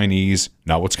 not the Chinese,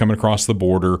 not what's coming across the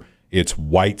border. It's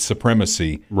white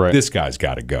supremacy. Right. This guy's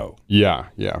got to go.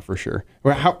 Yeah, for sure.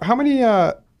 Well, how many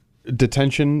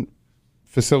detention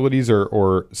facilities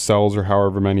or cells or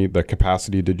however many, the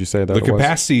capacity, did you say that the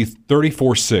capacity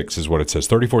 34.6 is what it says,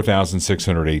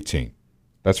 34,618.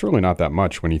 That's really not that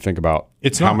much when you think about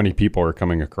how many people are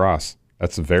coming across.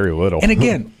 That's very little. And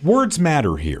again, words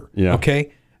matter here. Yeah.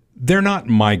 Okay? They're not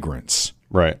migrants.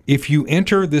 Right. If you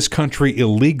enter this country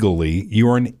illegally, you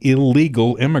are an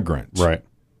illegal immigrant. Right.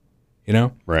 You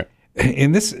know? Right.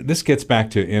 And this gets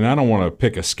back to, and I don't want to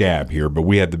pick a scab here, but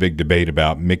we had the big debate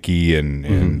about Mickey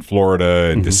and Florida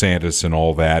and DeSantis and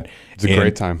all that. It's a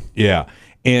great time. Yeah.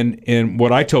 And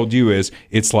what I told you is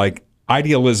it's like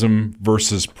idealism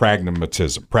versus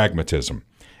pragmatism.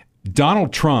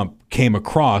 Donald Trump came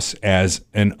across as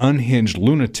an unhinged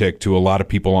lunatic to a lot of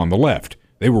people on the left.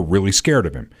 They were really scared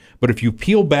of him. But if you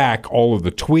peel back all of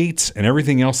the tweets and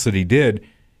everything else that he did,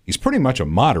 he's pretty much a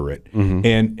moderate.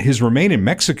 And his remain in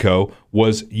Mexico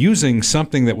was using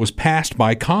something that was passed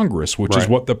by Congress, which is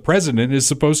what the president is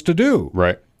supposed to do.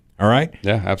 Right. All right?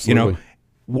 Yeah, absolutely.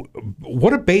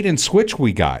 What a bait and switch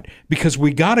we got, because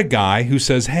we got a guy who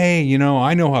says, hey,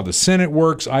 I know how the Senate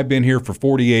works. I've been here for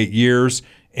 48 years.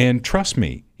 And trust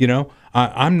me,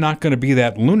 I'm not going to be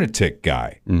that lunatic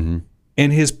guy.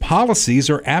 And his policies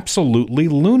are absolutely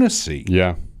lunacy.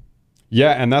 Yeah.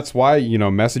 Yeah, and that's why,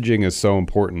 messaging is so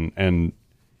important, and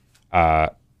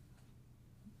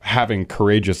having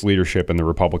courageous leadership in the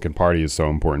Republican Party is so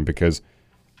important, because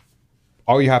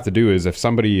all you have to do is, if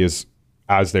somebody is,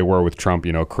 as they were with Trump,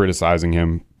 criticizing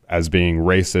him as being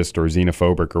racist or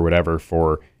xenophobic or whatever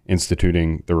for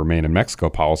instituting the Remain in Mexico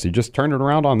policy, just turn it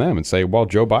around on them and say, well,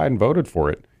 Joe Biden voted for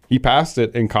it. He passed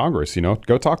it in Congress,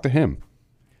 go talk to him.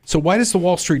 So why does the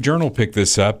Wall Street Journal pick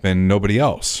this up and nobody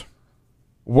else?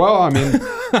 Well, I mean,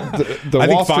 I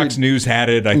think Fox News had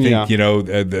it. I think,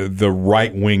 the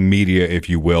right-wing media, if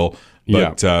you will.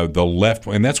 But the left,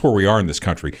 and that's where we are in this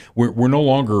country. We're no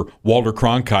longer Walter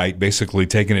Cronkite basically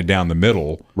taking it down the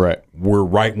middle. Right. We're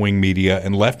right-wing media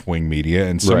and left-wing media,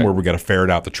 and somewhere we got to ferret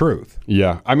out the truth.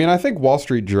 Yeah. I mean, I think Wall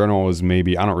Street Journal is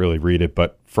maybe, I don't really read it,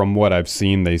 but from what I've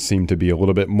seen, they seem to be a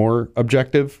little bit more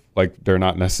objective. Like, they're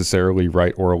not necessarily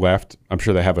right or left. I'm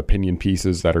sure they have opinion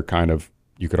pieces that are kind of,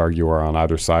 you could argue, are on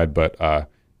either side, but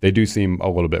they do seem a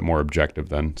little bit more objective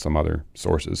than some other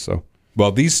sources. So.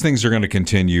 Well, these things are going to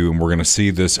continue, and we're going to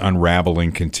see this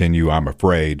unraveling continue, I'm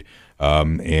afraid.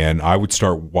 And I would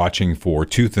start watching for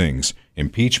two things: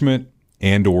 impeachment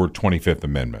and or 25th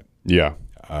Amendment. Yeah.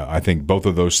 I think both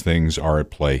of those things are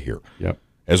at play here. Yep.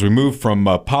 As we move from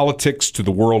politics to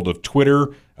the world of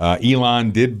Twitter,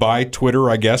 Elon did buy Twitter,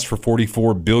 I guess, for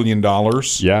 $44 billion.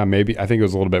 Yeah, maybe. I think it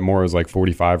was a little bit more. It was like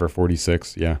 45 or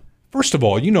 46. Yeah. First of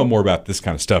all, you know more about this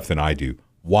kind of stuff than I do.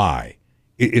 Why?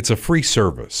 It's a free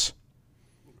service.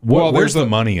 Well, where's the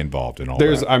money involved in all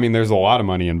that? I mean, there's a lot of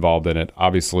money involved in it,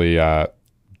 obviously,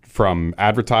 from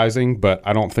advertising, but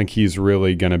I don't think he's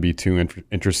really going to be too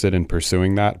interested in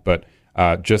pursuing that. But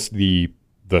just the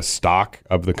stock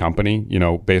of the company,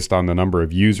 based on the number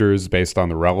of users, based on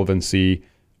the relevancy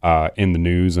in the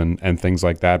news and things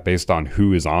like that, based on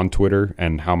who is on Twitter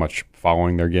and how much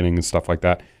following they're getting and stuff like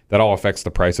that, that all affects the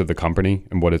price of the company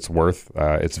and what it's worth,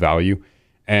 its value.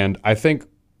 And I think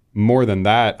more than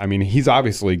that, I mean, he's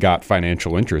obviously got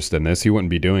financial interest in this. He wouldn't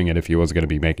be doing it if he wasn't going to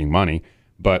be making money.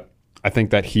 But I think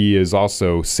that he is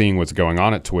also seeing what's going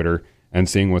on at Twitter and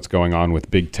seeing what's going on with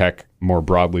big tech, more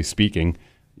broadly speaking,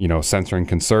 censoring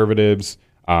conservatives,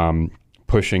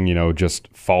 pushing, just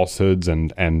falsehoods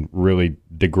and really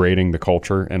degrading the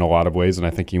culture in a lot of ways. And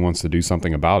I think he wants to do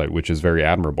something about it, which is very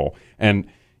admirable. And,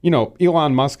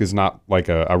 Elon Musk is not like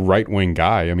a right-wing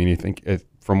guy. I mean,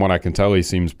 from what I can tell, he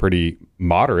seems pretty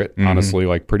moderate, honestly,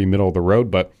 like pretty middle of the road,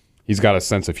 but he's got a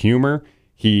sense of humor.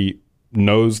 He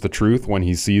knows the truth when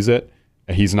he sees it.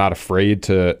 He's not afraid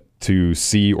to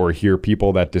see or hear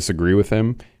people that disagree with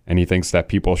him. And he thinks that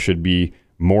people should be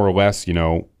more or less,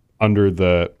 under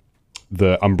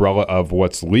the umbrella of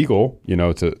what's legal,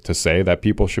 to say that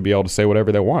people should be able to say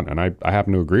whatever they want. And I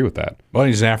happen to agree with that. Well,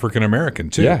 he's African-American,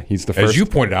 too. Yeah, he's the first. As you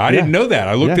pointed out, I didn't know that.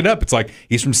 I looked it up. It's like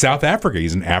he's from South Africa.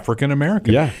 He's an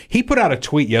African-American. Yeah. He put out a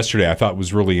tweet yesterday I thought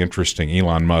was really interesting.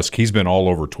 Elon Musk, he's been all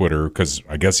over Twitter because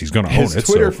I guess he's going to own it. His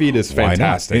Twitter feed is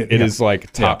fantastic. It is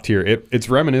like top tier. It's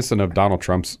reminiscent of Donald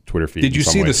Trump's Twitter feed. Did you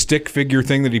see the stick figure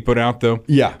thing that he put out, though?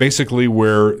 Yeah. Basically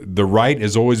where the right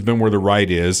has always been where the right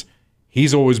is.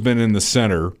 He's always been in the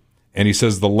center. And he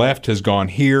says the left has gone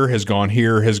here, has gone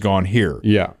here, has gone here.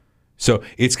 Yeah. So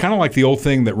it's kind of like the old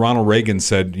thing that Ronald Reagan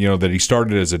said, that he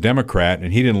started as a Democrat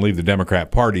and he didn't leave the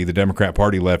Democrat Party. The Democrat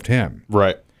Party left him.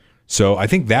 Right. So I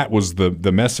think that was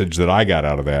the message that I got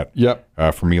out of that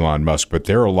from Elon Musk. But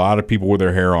there are a lot of people with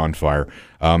their hair on fire.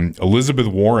 Elizabeth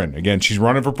Warren, again, she's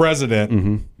running for president.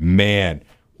 Mm-hmm. Man,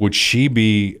 would she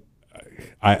be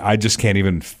I just can't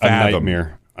even fathom.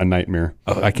 A nightmare.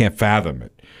 I can't fathom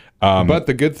it. But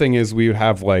the good thing is we would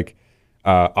have like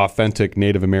authentic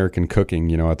Native American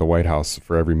cooking, at the White House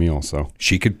for every meal. So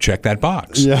she could check that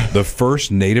box. Yeah. The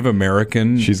first Native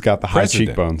American. She's got the high president.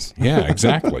 cheekbones. Yeah,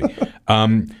 exactly.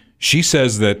 She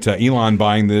says that Elon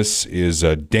buying this is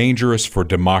dangerous for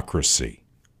democracy.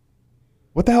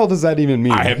 What the hell does that even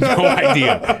mean? I have no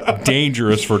idea.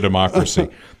 Dangerous for democracy.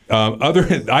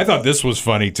 I thought this was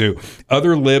funny too.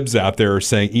 Other libs out there are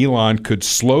saying Elon could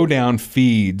slow down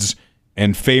feeds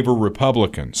and favor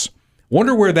Republicans.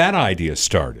 Wonder where that idea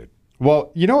started.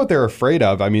 Well, you know what they're afraid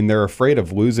of? I mean, they're afraid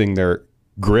of losing their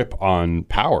grip on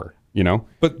power, you know?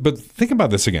 But think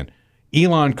about this again.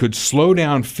 Elon could slow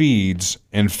down feeds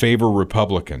and favor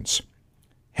Republicans.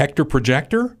 Hector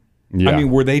Projector? Yeah. I mean,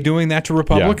 were they doing that to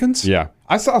Republicans? Yeah.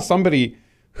 I saw somebody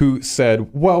who said,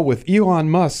 well, with Elon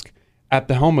Musk at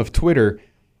the helm of Twitter,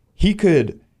 he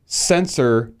could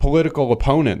censor political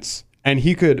opponents and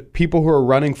people who are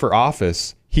running for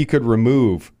office, he could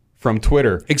remove from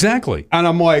Twitter. Exactly. And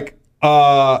I'm like,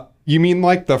 you mean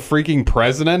like the freaking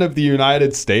president of the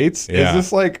United States? Yeah.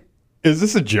 Is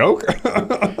this a joke?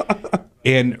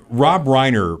 And Rob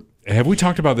Reiner, have we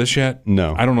talked about this yet?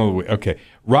 No. I don't know. Okay.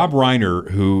 Rob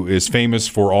Reiner, who is famous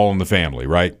for All in the Family,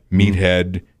 right?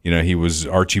 Meathead. You know, he was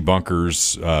Archie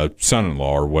Bunker's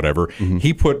son-in-law or whatever.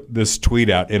 He put this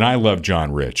tweet out, and I love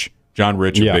John Rich. John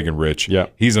Rich of Big and Rich. Yeah.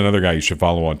 He's another guy you should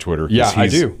follow on Twitter. Yeah, I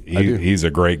do. He's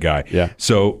a great guy. Yeah.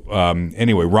 So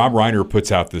anyway, Rob Reiner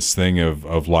puts out this thing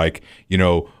of like, you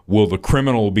know, will the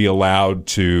criminal be allowed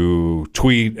to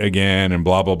tweet again and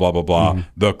blah, blah, blah, blah, blah.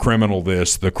 The criminal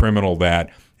this, the criminal that.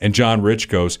 And John Rich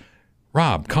goes,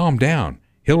 Rob, calm down.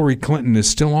 Hillary Clinton is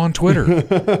still on Twitter.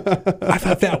 I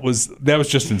thought that was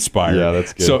just inspiring. Yeah,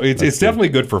 that's good. So it's definitely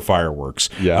good for fireworks.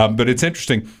 Yeah. But it's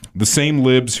interesting. The same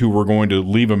libs who were going to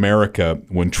leave America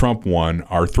when Trump won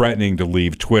are threatening to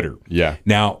leave Twitter. Yeah.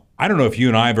 Now, I don't know if you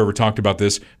and I have ever talked about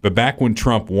this, but back when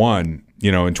Trump won,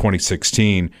 you know, in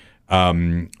 2016,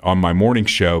 on my morning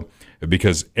show,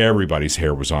 because everybody's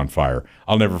hair was on fire.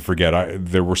 I'll never forget,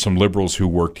 there were some liberals who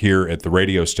worked here at the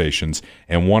radio stations,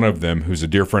 and one of them, who's a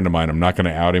dear friend of mine, I'm not going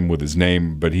to out him with his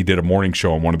name, but he did a morning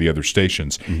show on one of the other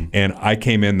stations. And I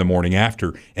came in the morning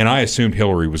after, and I assumed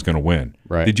Hillary was going to win.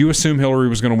 Right. Did you assume Hillary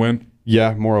was going to win?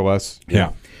 Yeah, more or less.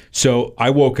 Yeah. So I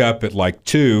woke up at like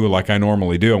 2, like I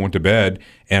normally do. I went to bed,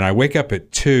 and I wake up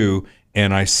at 2,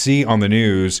 and I see on the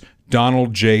news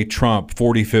Donald J. Trump,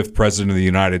 45th President of the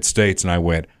United States, and I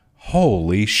went,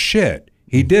 holy shit,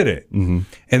 he did it. And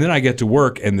then I get to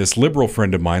work, and this liberal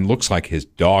friend of mine looks like his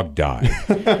dog died.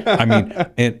 I mean,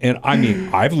 and I mean,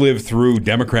 I've lived through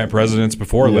Democrat presidents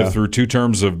before. I lived through 2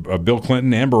 terms of Bill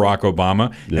Clinton and Barack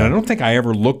Obama, and I don't think I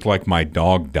ever looked like my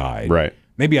dog died. Right.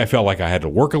 Maybe I felt like I had to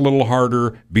work a little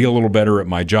harder, be a little better at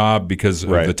my job because of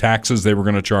the taxes they were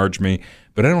going to charge me,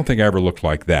 but I don't think I ever looked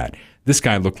like that. This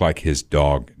guy looked like his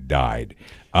dog died.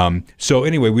 So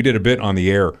anyway, we did a bit on the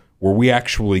air where we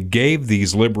actually gave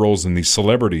these liberals and these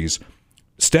celebrities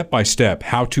step by step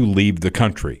how to leave the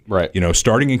country. Right. You know,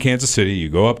 starting in Kansas City, you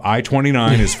go up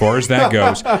I-29 as far as that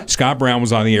goes. Scott Brown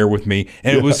was on the air with me,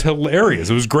 and it was hilarious.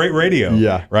 It was great radio.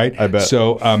 Yeah, right. I bet.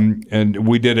 So, and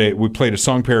we played a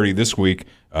song parody this week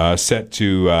set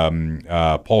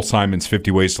to Paul Simon's 50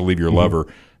 Ways to Leave Your Lover,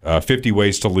 50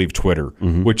 Ways to Leave Twitter,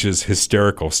 which is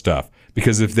hysterical stuff.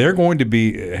 Because if they're going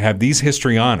to have these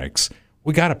histrionics,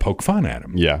 we got to poke fun at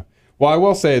them. Yeah. Well, I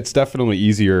will say it's definitely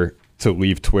easier to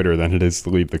leave Twitter than it is to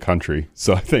leave the country.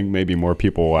 So I think maybe more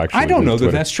people will actually I don't know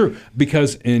Twitter. that that's true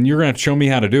because, and you're going to have to show me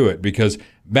how to do it because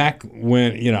back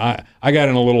when, you know, I got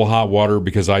in a little hot water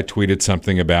because I tweeted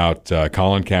something about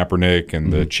Colin Kaepernick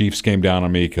and the Chiefs came down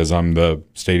on me because I'm the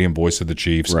stadium voice of the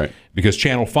Chiefs. Right. Because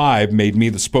Channel 5 made me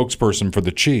the spokesperson for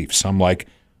the Chiefs. I'm like,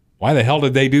 why the hell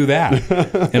did they do that?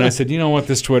 And I said, you know what,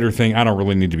 this Twitter thing, I don't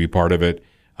really need to be part of it.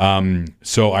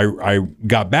 So I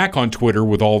got back on Twitter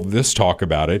with all this talk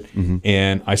about it,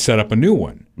 and I set up a new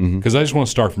one because I just want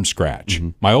to start from scratch.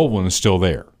 My old one is still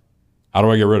there. How do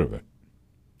I get rid of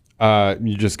it?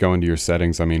 You just go into your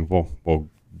settings. I mean, we'll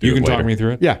do You it can later. talk me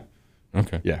through it? Yeah.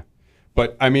 Okay. Yeah.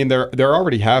 But I mean, there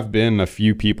already have been a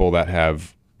few people that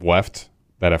have left,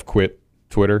 that have quit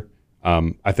Twitter.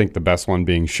 I think the best one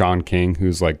being Sean King,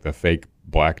 who's like the fake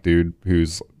black dude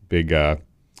who's big,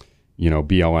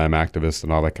 BLM activist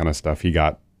and all that kind of stuff. He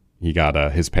got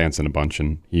his pants in a bunch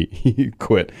and he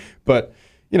quit. But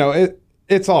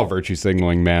it's all virtue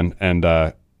signaling, man. And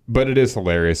but it is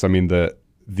hilarious. I mean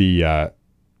the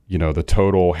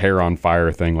total hair on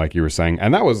fire thing, like you were saying,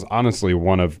 and that was honestly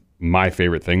one of my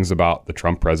favorite things about the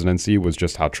Trump presidency was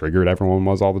just how triggered everyone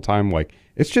was all the time. Like,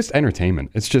 it's just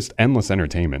entertainment. It's just endless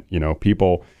entertainment.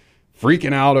 People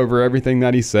freaking out over everything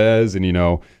that he says. And,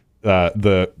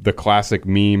 the classic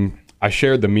meme, I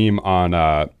shared the meme on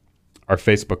our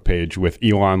Facebook page with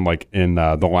Elon, like in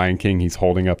The Lion King, he's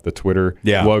holding up the Twitter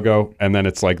logo. And then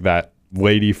it's like that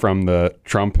lady from the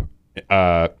Trump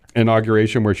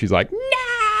inauguration where she's like, no!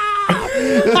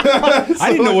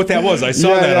 I didn't know what that was. I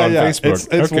saw that on Facebook.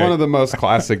 It's one of the most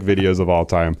classic videos of all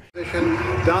time.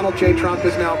 Donald J. Trump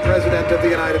is now president of the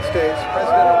United States.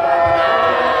 President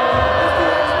Obama is the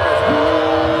ex-president.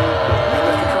 And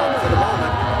Mr. Trump, for the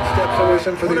moment, steps loose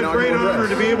for the inaugural great address. honor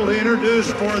to be able to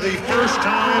introduce for the first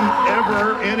time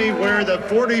ever anywhere the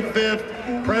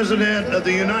 45th President of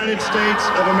the United States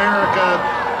of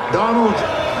America, Donald J.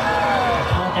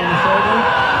 Tap on the shoulder.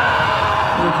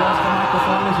 You adjust the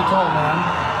microphone as you told,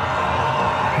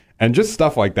 man. And just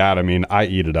stuff like that. I mean, I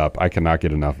eat it up. I cannot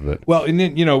get enough of it. Well, and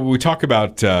then, we talk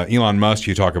about Elon Musk,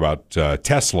 you talk about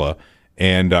Tesla,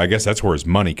 and I guess that's where his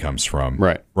money comes from.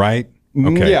 Right. Right?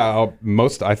 Okay. Yeah,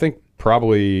 I think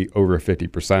probably over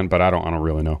 50%, but I don't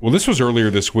really know. Well, this was earlier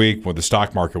this week when the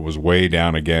stock market was way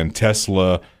down again.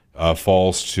 Tesla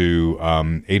falls to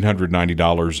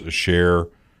 $890 a share.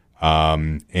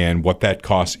 And what that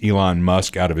cost Elon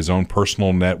Musk out of his own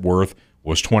personal net worth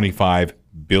was $25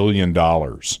 billion.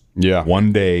 Yeah.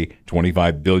 One day,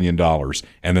 $25 billion.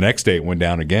 And the next day it went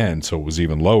down again, so it was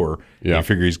even lower. Yeah. You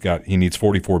figure he needs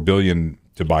 $44 billion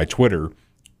to buy Twitter.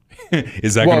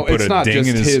 Is that going to put a ding in his... Well, it's not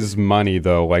just his money,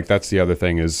 though. Like, that's the other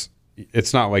thing is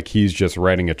it's not like he's just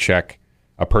writing a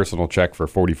personal check for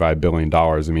 $45 billion.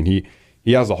 I mean, he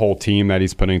has a whole team that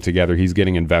he's putting together. He's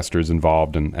getting investors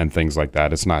involved and things like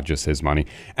that. It's not just his money.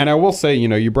 And I will say,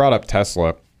 you brought up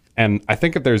Tesla, and I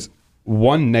think if there's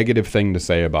one negative thing to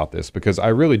say about this, because I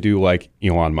really do like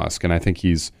Elon Musk, and I think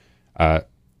he's,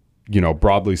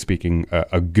 broadly speaking,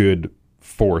 a good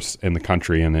force in the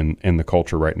country and in the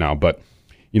culture right now. But,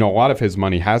 a lot of his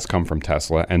money has come from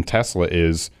Tesla, and Tesla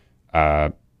is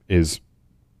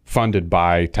funded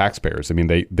by taxpayers. I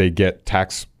mean, they get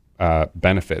tax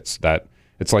benefits that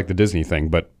it's like the Disney thing,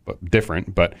 but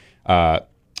different. But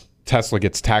Tesla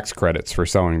gets tax credits for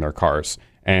selling their cars.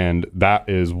 And that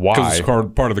is why... Because it's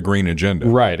part of the green agenda.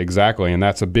 Right, exactly. And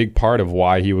that's a big part of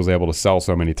why he was able to sell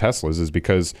so many Teslas is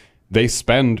because they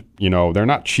spend, they're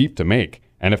not cheap to make.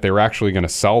 And if they were actually going to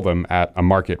sell them at a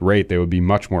market rate, they would be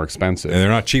much more expensive. And they're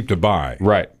not cheap to buy.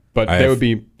 Right. But they would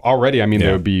be already,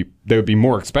 they would be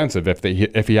more expensive if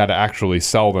he had to actually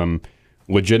sell them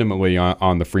legitimately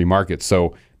on the free market.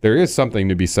 So there is something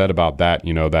to be said about that,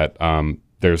 that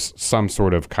there's some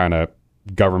sort of kind of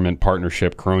government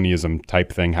partnership cronyism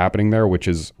type thing happening there, which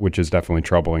is definitely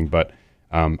troubling. But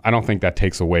I don't think that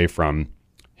takes away from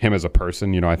him as a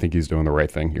person. I think he's doing the right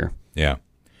thing here. Yeah.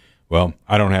 Well,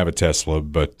 I don't have a Tesla,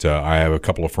 but I have a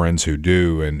couple of friends who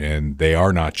do, and they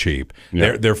are not cheap.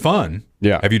 Yeah. They're fun.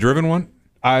 Yeah. Have you driven one?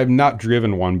 I've not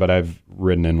driven one, but I've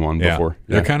ridden in one before.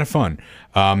 Yeah. They're kind of fun.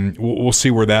 We'll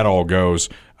see where that all goes.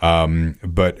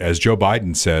 But as Joe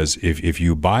Biden says, if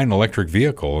you buy an electric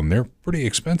vehicle, and they're pretty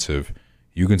expensive,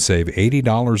 you can save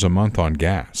 $80 a month on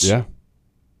gas. Yeah,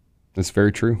 that's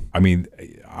very true. I mean,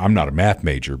 I'm not a math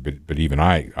major, but even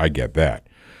I get that.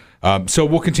 So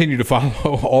we'll continue to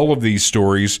follow all of these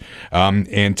stories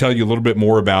and tell you a little bit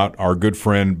more about our good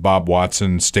friend Bob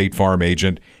Watson, State Farm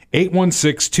agent,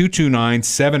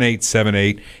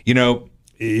 816-229-7878.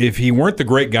 If he weren't the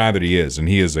great guy that he is, and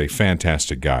he is a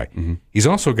fantastic guy, he's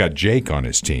also got Jake on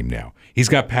his team now. He's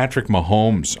got Patrick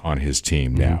Mahomes on his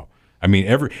team now. I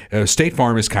mean, State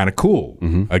Farm is kind of cool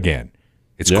again.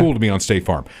 It's cool to be on State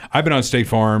Farm. I've been on State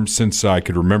Farm since I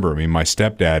could remember. I mean, my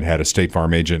stepdad had a State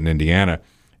Farm agent in Indiana,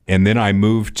 and then I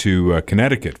moved to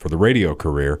Connecticut for the radio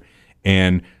career.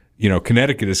 And,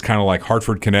 Connecticut is kind of like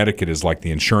Hartford, Connecticut is like the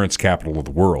insurance capital of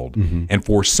the world. And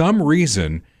for some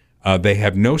reason, they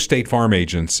have no State Farm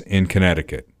agents in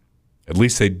Connecticut. At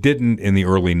least they didn't in the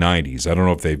early 90s. I don't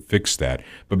know if they've fixed that.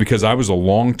 But because I was a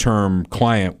long-term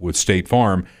client with State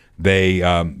Farm, they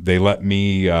let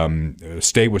me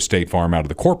stay with State Farm out of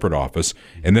the corporate office.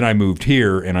 And then I moved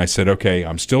here, and I said, okay,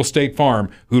 I'm still State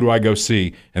Farm. Who do I go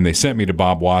see? And they sent me to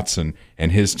Bob Watson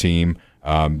and his team.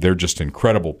 They're just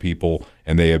incredible people,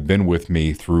 and they have been with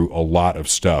me through a lot of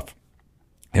stuff.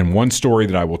 And one story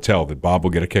that I will tell that Bob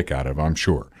will get a kick out of, I'm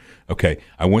sure. Okay,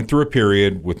 I went through a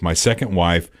period with my second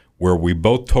wife where we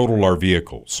both totaled our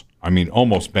vehicles. I mean,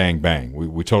 almost bang, bang.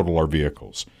 We totaled our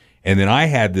vehicles. And then I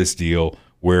had this deal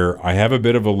where I have a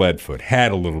bit of a lead foot,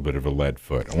 had a little bit of a lead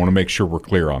foot. I want to make sure we're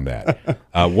clear on that. What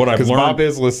I've learned, because Bob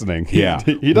is listening. Yeah.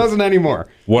 He doesn't anymore.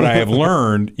 What I have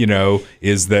learned,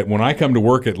 is that when I come to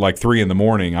work at like 3 a.m,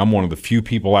 I'm one of the few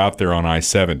people out there on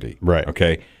I-70. Right.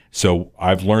 Okay. So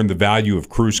I've learned the value of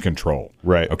cruise control.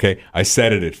 Right. Okay. I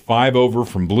set it at 5 over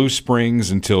from Blue Springs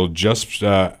until just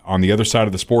on the other side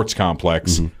of the sports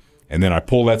complex. And then I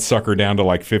pull that sucker down to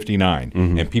like 59.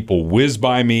 And people whiz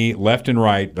by me left and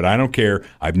right, but I don't care.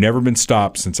 I've never been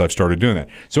stopped since I've started doing that.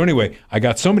 So anyway, I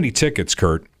got so many tickets,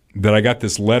 Kurt, that I got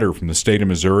this letter from the state of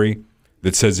Missouri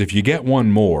that says if you get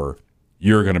one more,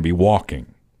 you're going to be walking.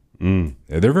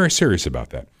 They're very serious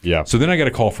about that. Yeah. So then I got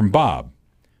a call from Bob.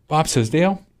 Bob says,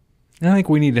 Dale, I think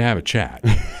we need to have a chat.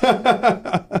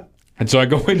 And so I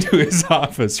go into his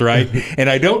office, right? And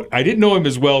I didn't know him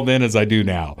as well then as I do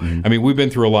now. I mean, we've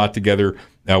been through a lot together.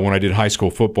 When I did high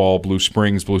school football, Blue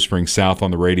Springs South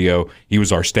on the radio, he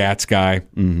was our stats guy.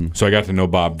 So I got to know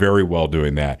Bob very well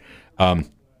doing that.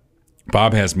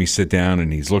 Bob has me sit down,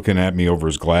 and he's looking at me over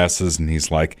his glasses, and he's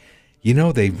like,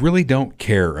 they really don't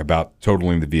care about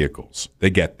totaling the vehicles. They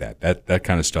get that. That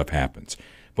kind of stuff happens.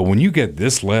 But when you get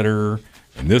this letter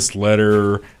and this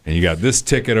letter, and you got this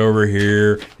ticket over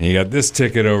here, and you got this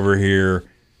ticket over here,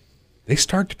 they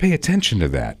start to pay attention to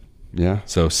that. Yeah.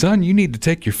 So, son, you need to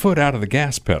take your foot out of the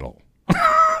gas pedal.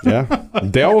 Yeah.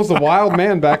 Dale was a wild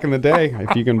man back in the day,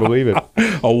 if you can believe it.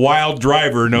 A wild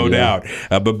driver, no doubt.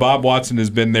 But Bob Watson has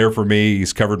been there for me.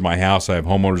 He's covered my house. I have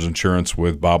homeowners insurance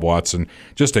with Bob Watson.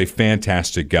 Just a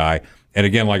fantastic guy. And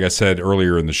again, like I said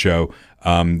earlier in the show,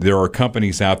 there are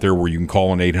companies out there where you can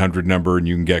call an 800 number and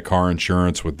you can get car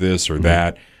insurance with this or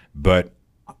that. But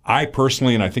I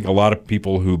personally, and I think a lot of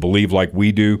people who believe like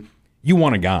we do, you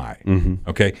want a guy,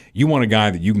 okay? You want a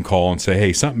guy that you can call and say,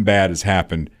 hey, something bad has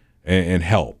happened and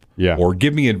help. Yeah. Or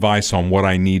give me advice on what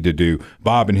I need to do.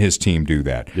 Bob and his team do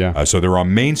that. Yeah. So they're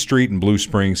on Main Street in Blue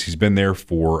Springs. He's been there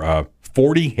for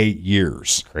 48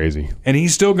 years. Crazy. And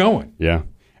he's still going. Yeah.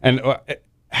 And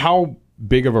how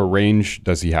big of a range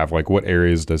does he have? Like, what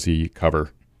areas does he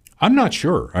cover? I'm not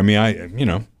sure. I mean,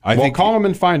 I think call him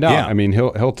and find out. Yeah. I mean,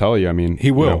 he'll tell you. I mean,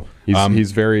 he will.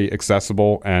 He's very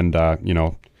accessible, and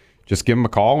just give him a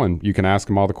call, and you can ask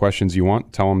him all the questions you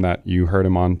want. Tell him that you heard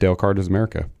him on Dale Carter's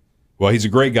America. Well, he's a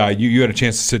great guy. You had a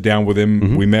chance to sit down with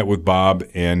him. We met with Bob,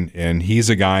 and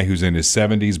he's a guy who's in his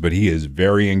 70s, but he is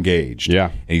very engaged. Yeah.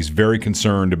 And he's very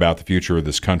concerned about the future of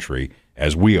this country,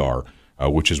 as we are,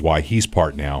 which is why he's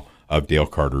part now of Dale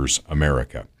Carter's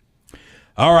America.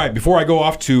 All right, before I go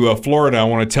off to Florida, I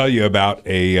want to tell you about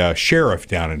a sheriff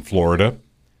down in Florida.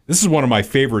 This is one of my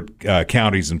favorite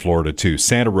counties in Florida, too,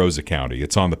 Santa Rosa County.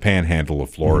 It's on the panhandle of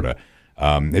Florida.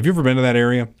 Have you ever been to that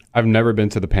area? I've never been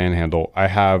to the Panhandle. I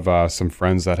have some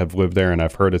friends that have lived there, and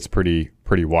I've heard it's pretty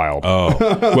wild. Oh,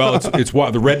 well, it's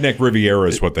wild. The Redneck Riviera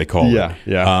is what they call it.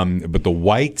 Yeah. But the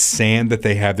white sand that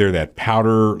they have there, that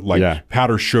powder,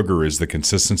 powder sugar is the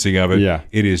consistency of it. Yeah.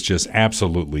 It is just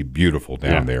absolutely beautiful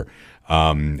down there.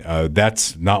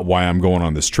 That's not why I'm going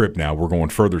on this trip now. We're going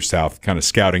further south, kind of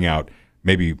scouting out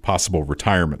maybe possible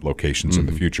retirement locations in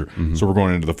the future. So we're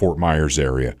going into the Fort Myers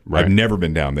area. Right. I've never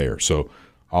been down there, so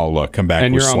I'll come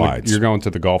back with slides. You're going to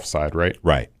the Gulf side, right?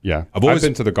 Right. Yeah. I've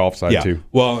been to the Gulf side, too.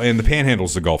 Well, and the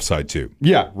Panhandle's the Gulf side, too.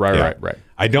 Yeah, right.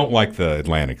 I don't like the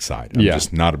Atlantic side. I'm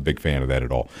just not a big fan of that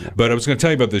at all. Yeah. But I was going to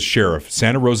tell you about this sheriff,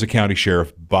 Santa Rosa County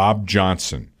Sheriff Bob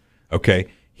Johnson. Okay?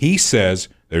 He says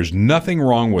there's nothing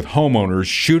wrong with homeowners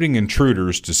shooting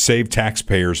intruders to save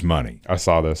taxpayers money. I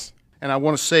saw this. And I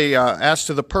want to say, as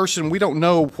to the person, we don't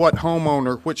know which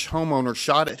homeowner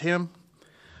shot at him.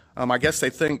 I guess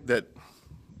they think that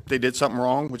they did something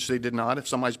wrong, which they did not. If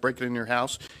somebody's breaking in your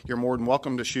house, you're more than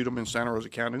welcome to shoot them in Santa Rosa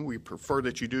County. We prefer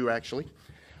that you do, actually.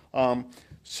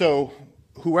 So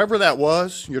whoever that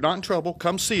was, you're not in trouble.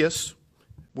 Come see us.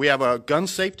 We have a gun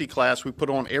safety class we put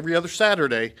on every other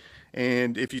Saturday.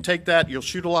 And if you take that, you'll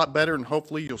shoot a lot better, and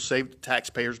hopefully you'll save the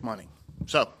taxpayers money.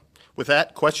 So with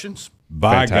that, questions?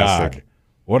 By Fantastic. God.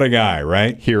 What a guy,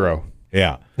 right? Hero.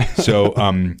 Yeah. So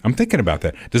I'm thinking about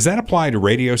that. Does that apply to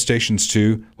radio stations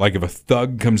too? Like if a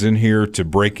thug comes in here to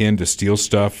break in to steal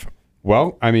stuff?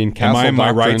 Well, I mean, am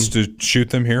I rights to shoot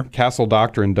them here? Castle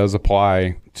Doctrine does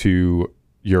apply to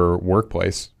your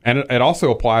workplace. And it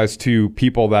also applies to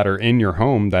people that are in your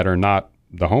home that are not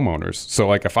the homeowners. So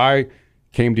like if I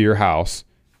came to your house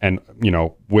and,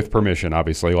 with permission,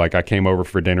 obviously, like I came over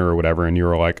for dinner or whatever, and you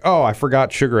were like, oh, I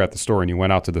forgot sugar at the store, and you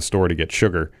went out to the store to get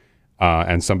sugar,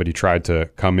 and somebody tried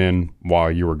to come in while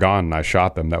you were gone and I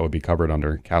shot them, that would be covered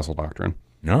under Castle Doctrine.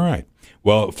 All right.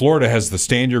 Well, Florida has the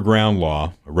stand your ground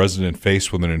law. A resident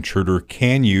faced with an intruder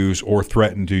can use or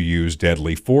threaten to use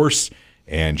deadly force.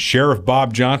 And Sheriff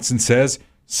Bob Johnson says,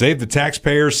 save the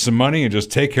taxpayers some money and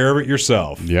just take care of it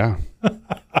yourself. Yeah.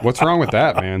 What's wrong with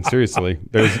that, man? Seriously.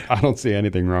 I don't see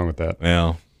anything wrong with that.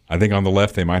 Well, I think on the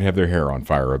left they might have their hair on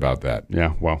fire about that.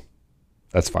 Yeah, well,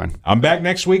 that's fine. I'm back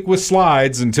next week with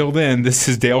slides. Until then, this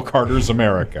is Dale Carter's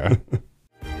America.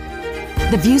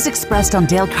 The views expressed on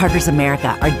Dale Carter's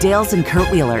America are Dale's and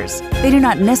Kurt Wheeler's. They do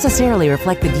not necessarily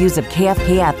reflect the views of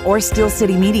KFKF or Steel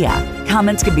City Media.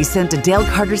 Comments can be sent to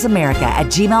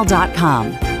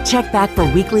dalecartersamerica@gmail.com. Check back for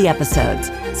weekly episodes.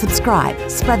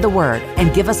 Subscribe, spread the word,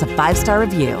 and give us a 5-star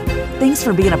review. Thanks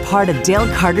for being a part of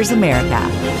Dale Carter's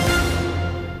America.